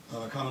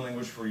a common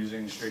language for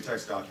using straight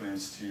text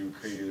documents to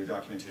create either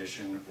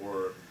documentation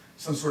or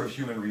some sort of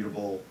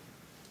human-readable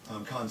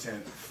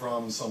content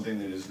from something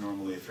that is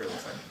normally fairly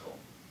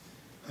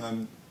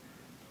technical.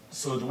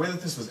 So the way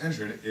that this was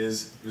entered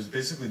is, it was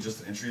basically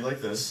just an entry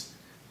like this.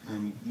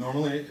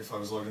 Normally, if I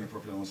was logged in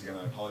appropriately, once again,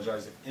 I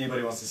apologize. If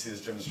anybody wants to see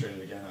this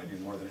demonstrated again, I'd be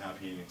more than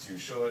happy to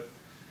show it.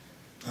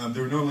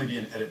 There would normally be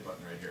an edit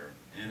button right here.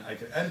 And I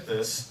could edit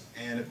this,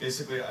 and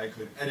basically I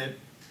could edit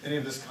any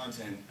of this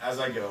content as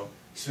I go.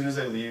 As soon as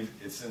I leave,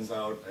 it sends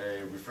out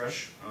a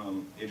refresh,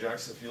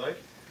 Ajax if you like,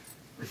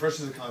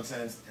 refreshes the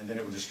content, and then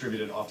it would distribute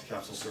it off to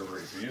Capsule Server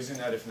if you're using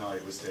that. If not,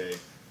 it would stay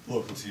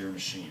local to your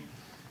machine.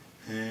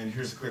 And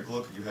here's a quick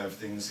look. You have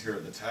things here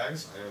at the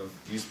tags. I have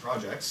these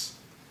projects,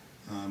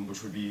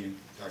 which would be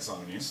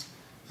taxonomies.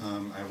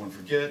 I have one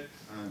for Git,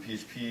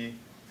 PHP,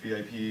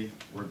 VIP,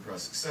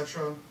 WordPress,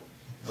 etc.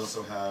 I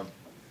also have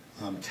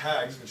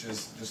tags, which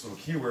is just little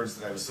keywords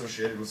that I've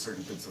associated with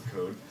certain bits of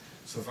code.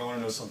 So if I want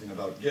to know something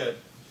about Git,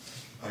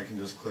 I can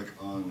just click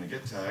on the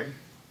Git tag,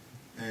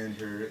 And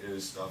here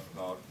is stuff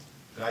about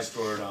that I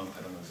stored, I don't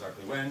know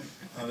exactly when,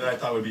 that I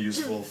thought would be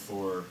useful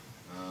for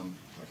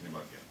talking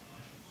about Git.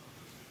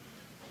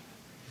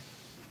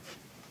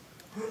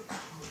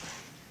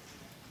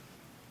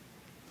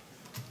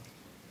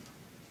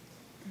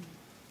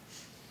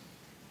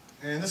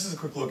 And this is a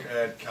quick look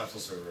at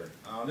Capsule Server.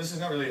 This is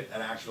not really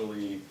an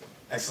actually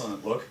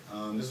excellent look.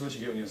 This is what you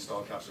get when you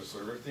install Capsule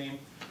Server theme.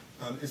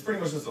 It's pretty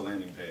much just a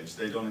landing page.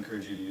 They don't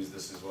encourage you to use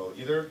this as well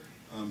either.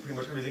 Pretty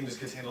much everything just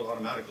gets handled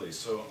automatically.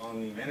 So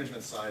on the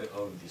management side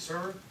of the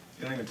server,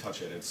 you don't even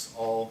touch it. It's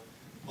all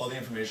the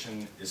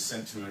information is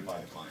sent to it by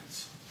the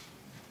clients.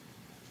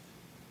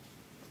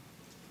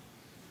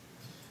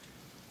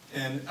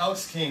 And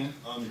Alex King,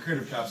 the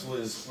creator of Capsule,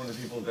 is one of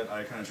the people that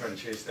I kind of tried to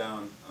chase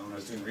down when I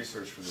was doing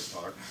research for this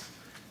talk.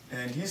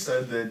 And he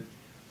said that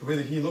the way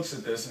that he looks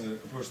at this and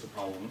approaches the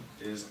problem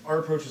is our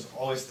approach is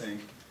always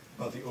think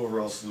about the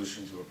overall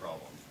solution to a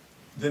problem,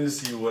 then to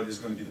see what is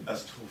going to be the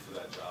best tool for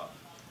that job.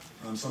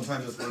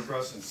 Sometimes it's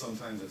WordPress and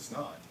sometimes it's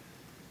not.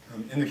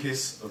 In the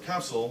case of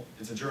Capsule,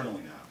 it's a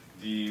journaling app.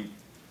 The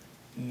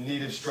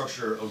native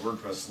structure of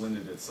WordPress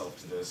lended itself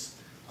to this.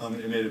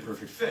 It made a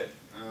perfect fit.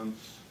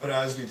 But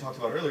as we talked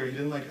about earlier, he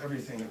didn't like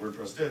everything that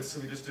WordPress did,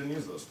 so he just didn't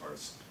use those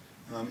parts.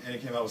 And he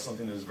came out with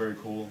something that is very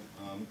cool.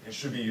 It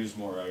should be used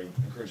more. I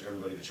encourage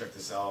everybody to check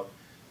this out.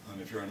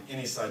 If you're on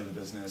any side of the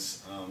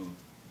business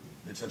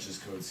that touches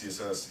code,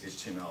 CSS,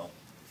 HTML,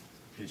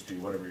 PHP,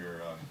 whatever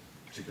your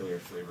particular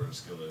flavor of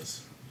skill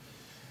is.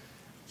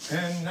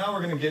 And now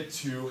we're going to get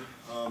to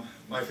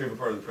my favorite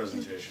part of the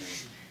presentation,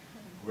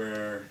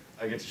 where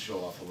I get to show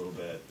off a little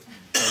bit.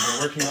 I've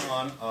been working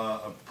on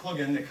a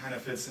plugin that kind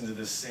of fits into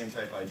this same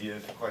type idea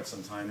for quite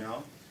some time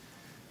now.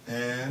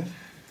 And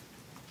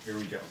here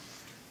we go.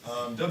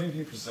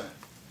 WP Present.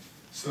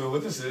 So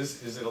what this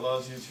is it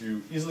allows you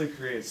to easily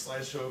create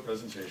slideshow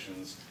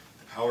presentations,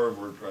 the power of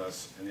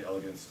WordPress, and the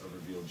elegance of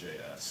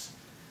Reveal.js.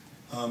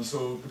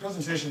 So the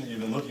presentation that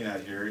you've been looking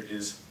at here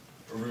is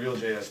a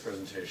Reveal.js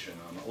presentation.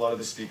 A lot of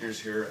the speakers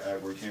here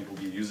at WordCamp will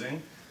be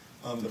using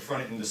the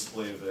front-end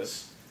display of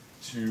this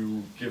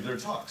to give their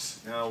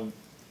talks. Now,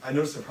 I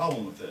noticed a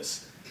problem with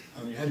this.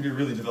 You had to be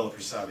really developer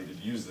savvy to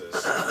use this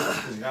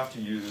because you have to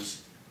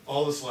use,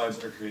 all the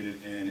slides are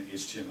created in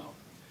HTML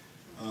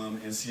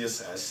and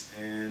CSS,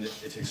 and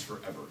it takes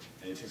forever.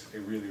 And it takes a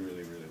really,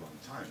 really, really long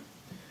time.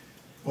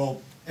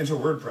 Well, enter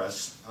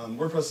WordPress.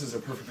 WordPress is a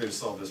perfect way to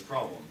solve this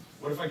problem.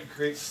 What if I could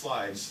create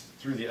slides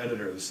through the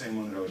editor, the same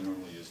one that I would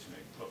normally use to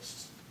make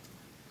posts?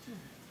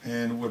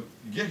 And what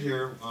you get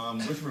here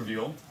with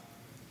Reveal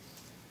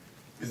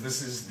is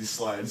this is the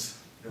slides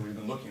that we've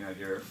been looking at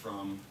here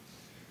from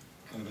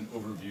kind of an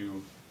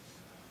overview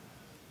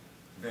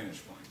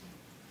vantage point.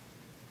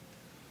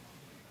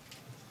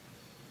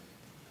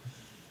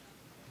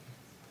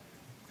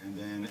 And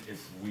then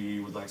if we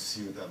would like to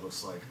see what that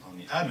looks like on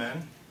the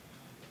admin,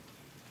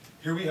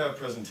 here we have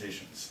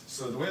presentations.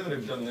 So the way that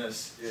I've done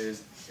this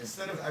is,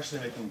 instead of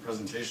actually making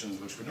presentations,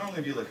 which would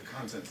normally be like a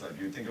content type,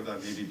 you would think of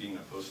that maybe being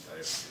a post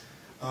type.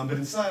 But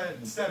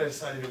instead I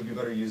decided it would be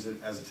better to use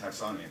it as a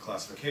taxonomy, a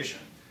classification.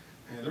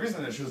 And the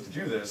reason I chose to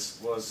do this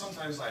was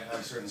sometimes I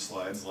have certain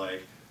slides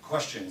like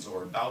questions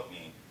or about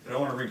me that I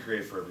want to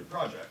recreate for every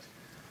project.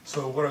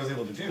 So what I was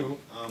able to do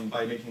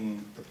by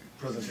making the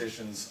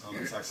presentations a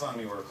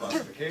taxonomy or a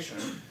classification,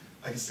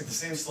 I can stick the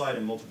same slide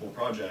in multiple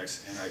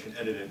projects and I can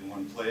edit it in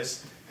one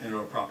place and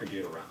it'll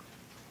propagate around.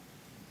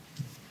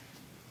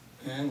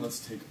 And let's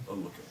take a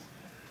look at it.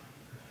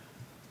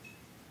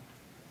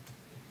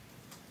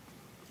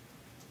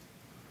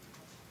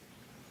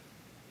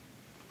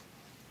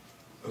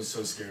 I was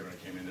so scared when I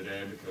came in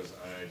today because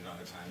I did not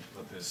have time to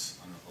put this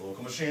on a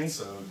local machine,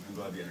 so I'm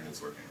glad the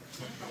internet's working.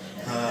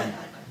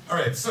 All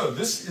right, so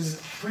this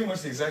is pretty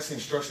much the exact same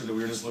structure that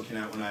we were just looking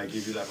at when I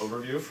gave you that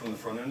overview from the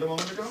front end a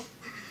moment ago.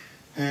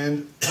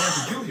 And what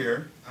I can do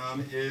here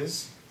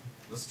is,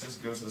 let's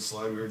just go to the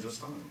slide we were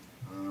just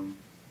on.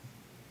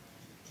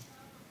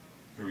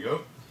 Here we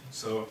go.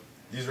 So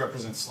these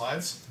represent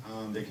slides.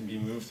 They can be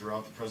moved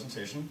throughout the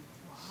presentation.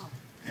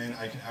 And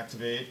I can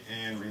activate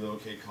and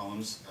relocate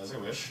columns as I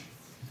wish.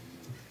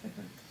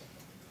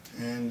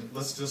 And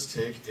let's just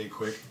take a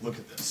quick look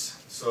at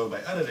this. So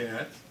by editing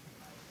it,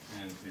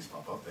 and please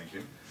pop up, thank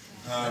you.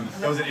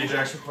 That was an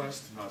AJAX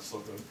request, not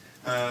slow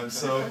code.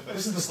 So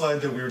this is the slide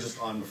that we were just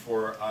on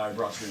before I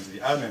brought you into the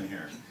admin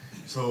here.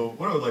 So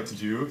what I would like to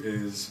do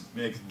is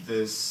make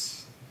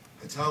this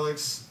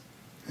italics,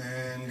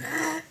 and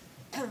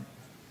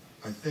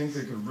I think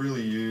they could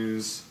really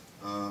use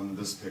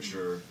this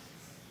picture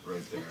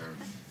right there.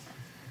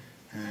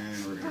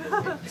 And we're going to go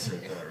ahead and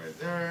insert that right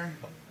there.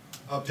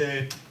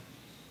 Update.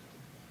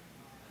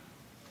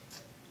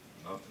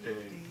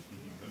 Update.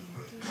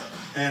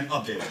 And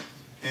update it.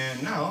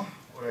 And now,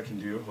 what I can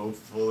do,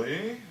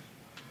 hopefully,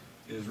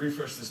 is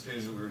refresh this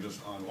page that we were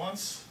just on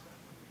once.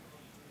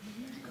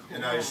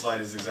 And now your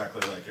slide is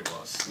exactly like it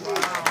was. Wow.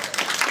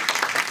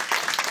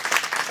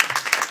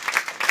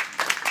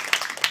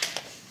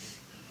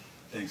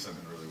 Thanks, I've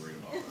been really worried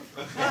about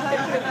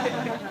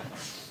that.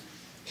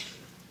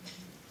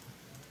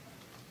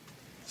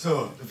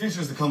 So the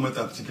features that come with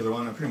that particular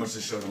one, I pretty much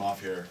just showed them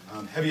off here.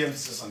 Heavy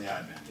emphasis on the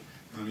admin.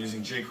 I'm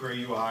using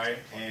jQuery UI,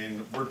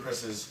 and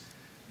WordPress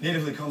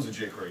natively comes with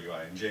jQuery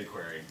UI and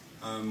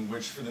jQuery,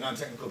 which for the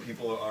non-technical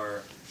people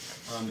are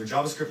they're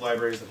JavaScript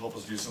libraries that help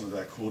us do some of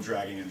that cool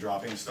dragging and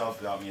dropping stuff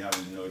without me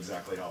having to know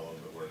exactly how all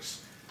of it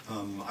works.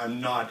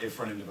 I'm not a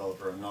front-end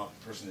developer. I'm not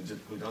a person that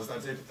typically does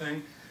that type of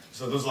thing.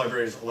 So those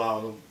libraries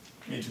allow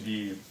me to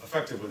be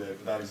effective with it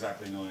without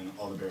exactly knowing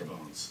all the bare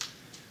bones.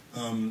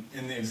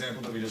 In the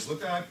example that we just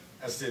looked at,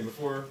 as stated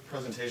before,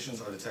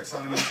 presentations are the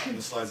taxonomies, and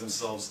the slides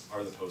themselves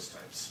are the post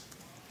types.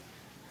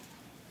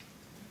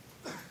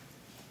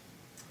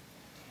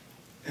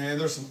 And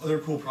there's some other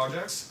cool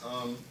projects.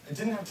 I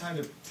didn't have time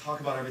to talk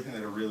about everything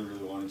that I really,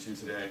 really wanted to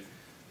today.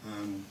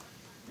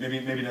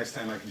 Maybe next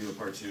time I can do a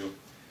part 2.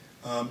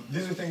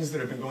 These are things that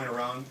have been going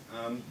around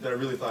that I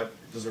really thought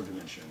deserved to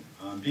mention.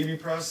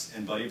 bbPress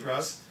and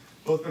BuddyPress,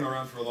 both been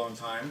around for a long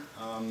time.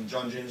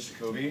 John James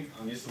Jacoby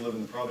used to live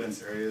in the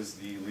Providence area, is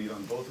the lead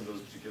on both of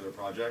those particular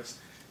projects,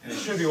 and he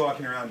should be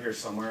walking around here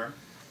somewhere.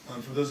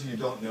 For those of you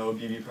who don't know,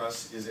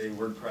 bbPress is a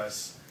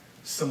WordPress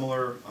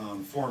similar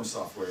forum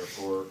software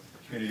for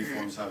community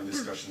forums having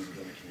discussions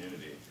within the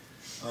community.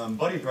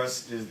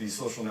 BuddyPress is the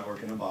social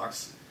network in a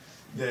box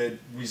that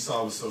we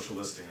saw with social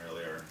listing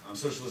earlier.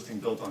 Social listing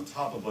built on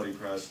top of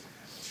BuddyPress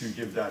to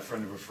give that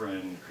friend of a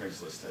friend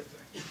Craigslist type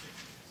thing.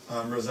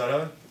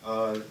 Rosetta,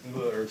 I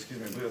believe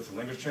that's a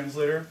language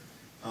translator.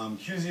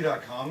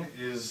 QZ.com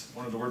is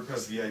one of the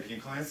WordPress VIP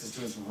clients that's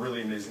doing some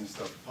really amazing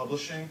stuff for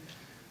publishing.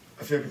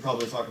 I feel like I could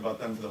probably talk about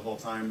them for the whole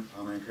time.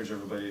 I encourage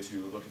everybody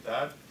to look at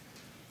that.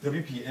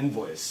 WP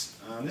Invoice.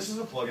 This is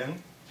a plugin,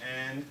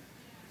 and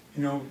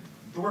you know,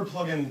 the word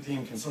plugin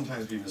theme can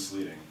sometimes be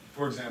misleading.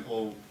 For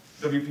example,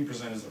 WP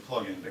Present is a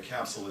plugin, the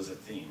capsule is a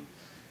theme.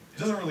 It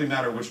doesn't really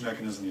matter which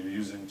mechanism you're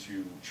using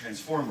to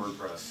transform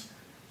WordPress.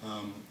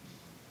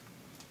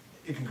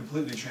 It can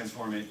completely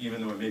transform it,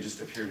 even though it may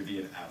just appear to be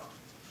an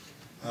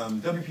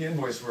add-on. WP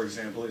Invoice, for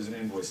example, is an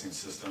invoicing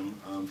system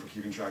for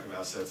keeping track of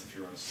assets if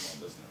you run a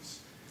small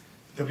business.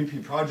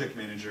 WP Project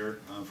Manager,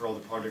 for all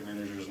the project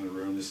managers in the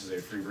room, this is a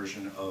free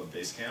version of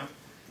Basecamp,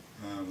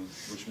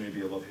 which may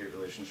be a love-hate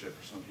relationship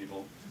for some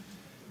people.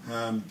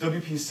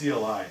 WP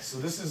CLI, so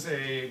this is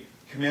a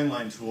command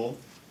line tool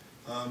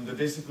that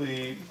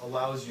basically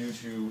allows you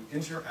to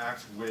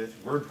interact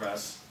with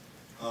WordPress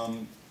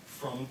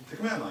from the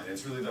command line.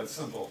 It's really that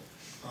simple.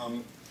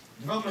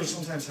 Developers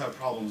sometimes have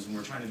problems when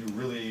we're trying to do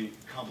really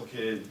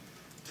complicated,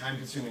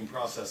 time-consuming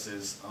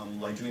processes,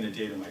 like doing a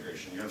data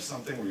migration. You have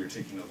something where you're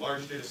taking a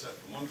large data set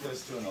from one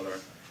place to another,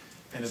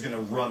 and it's going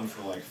to run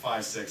for like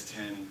 5, 6,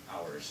 10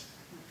 hours.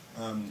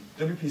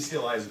 WP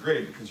CLI is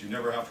great because you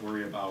never have to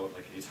worry about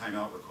like a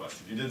timeout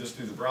request. If you did this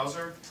through the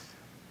browser,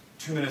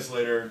 2 minutes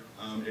later,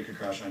 it could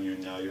crash on you,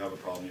 and now you have a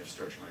problem. You have to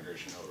start your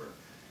migration over.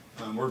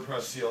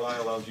 WordPress CLI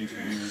allows you to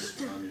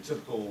use your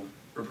typical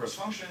WordPress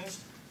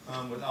functions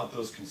without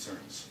those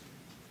concerns.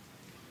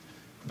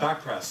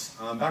 Backpress.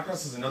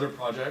 Backpress is another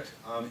project.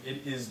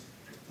 It is,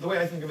 the way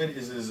I think of it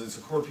is it's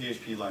a core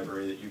PHP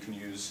library that you can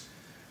use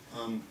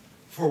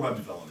for web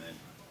development.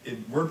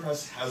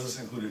 WordPress has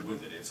this included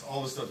with it. It's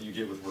all the stuff that you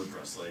get with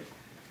WordPress, like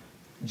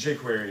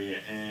jQuery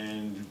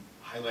and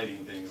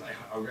highlighting things.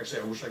 I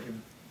wish I could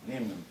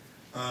name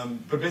them.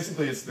 But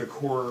basically, it's the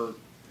core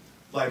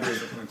libraries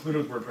that come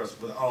included with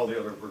WordPress with all the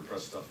other WordPress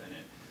stuff in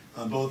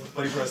it. Both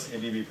BuddyPress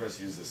and bbPress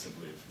use this, I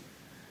believe.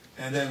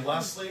 And then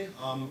lastly,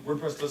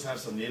 WordPress does have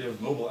some native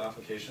mobile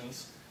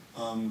applications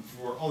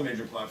for all the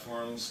major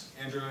platforms: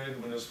 Android,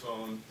 Windows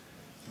Phone,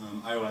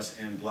 iOS,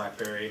 and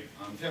BlackBerry.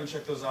 If you haven't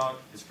checked those out,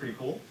 it's pretty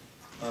cool.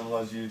 It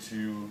allows you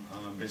to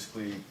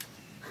basically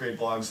create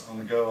blogs on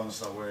the go, on the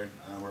subway,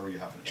 wherever you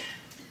happen to be.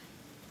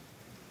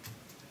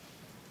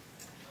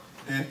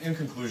 And in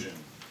conclusion,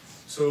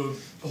 so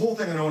the whole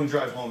thing that I want to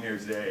drive home here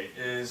today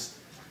is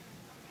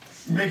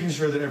making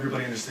sure that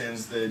everybody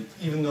understands that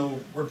even though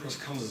WordPress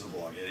comes as a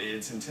blog,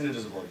 it's intended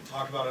as a blog. You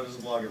talk about it as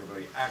a blog,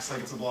 everybody acts like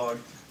it's a blog.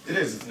 It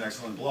is, it's an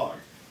excellent blog.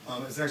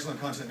 It's an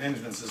excellent content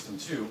management system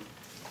too,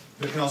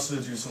 but it can also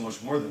do so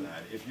much more than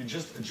that. If you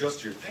just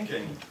adjust your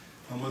thinking,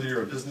 whether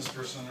you're a business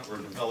person or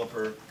a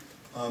developer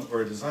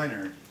or a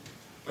designer,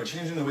 by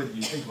changing the way that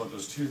you think about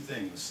those two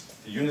things,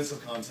 the units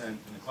of content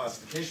and the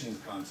classifications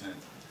of content,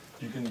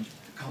 you can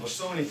accomplish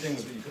so many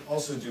things, but you can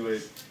also do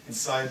it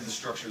inside the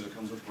structure that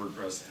comes with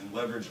WordPress and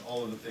leverage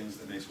all of the things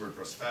that makes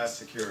WordPress fast,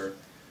 secure,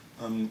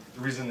 the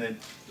reasons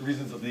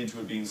that lead to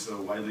it being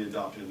so widely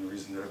adopted, and the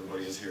reason that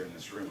everybody is here in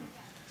this room.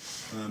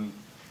 I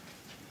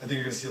think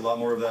you're going to see a lot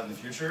more of that in the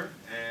future,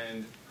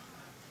 and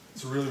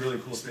it's a really, really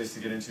cool space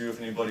to get into.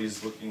 If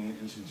anybody's looking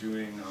into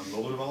doing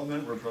mobile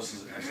development, WordPress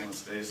is an excellent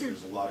space.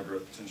 There's a lot of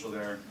growth potential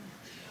there.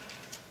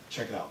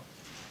 Check it out.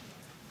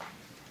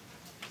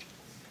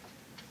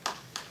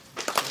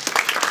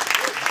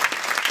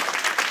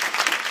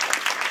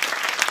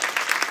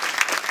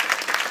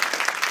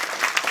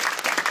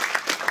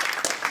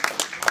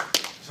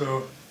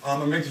 So I'm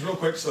going to make this real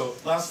quick. So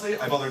lastly,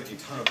 I bothered a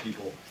ton of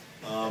people.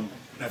 And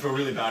I feel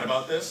really bad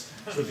about this.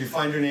 So if you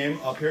find your name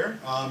up here,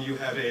 you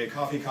have a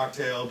coffee,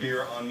 cocktail,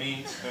 beer on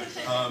me.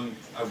 I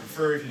would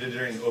prefer if you did it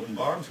during the open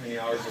bar between the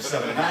hours of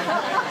 7 and 9.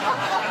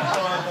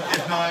 But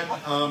if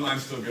not, I'm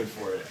still good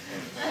for it.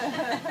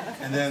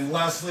 And then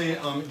lastly,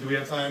 do we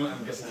have time?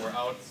 I'm guessing we're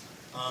out.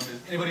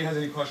 If anybody has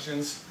any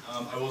questions,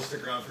 I will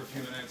stick around for a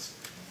few minutes.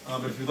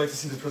 But if you'd like to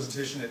see the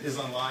presentation, it is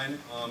online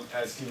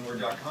at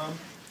stephenword.com.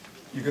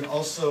 You can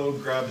also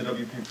grab the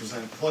WP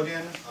Present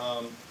plugin.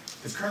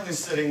 It's currently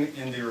sitting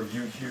in the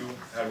review queue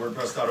at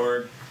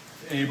WordPress.org.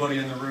 If anybody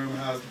in the room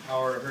has the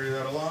power to hurry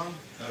that along,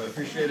 I would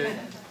appreciate it.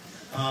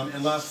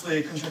 And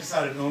lastly, come check us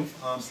out at Oomph.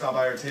 Stop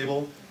by our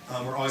table.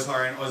 We're always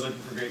hiring, always looking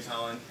for great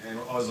talent, and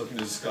we're always looking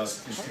to discuss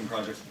interesting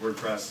projects with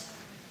WordPress.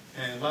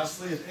 And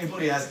lastly, if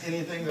anybody has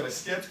anything that I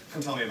skipped,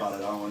 come tell me about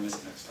it. I don't want to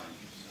miss it next time.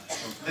 So,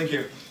 thank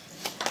you.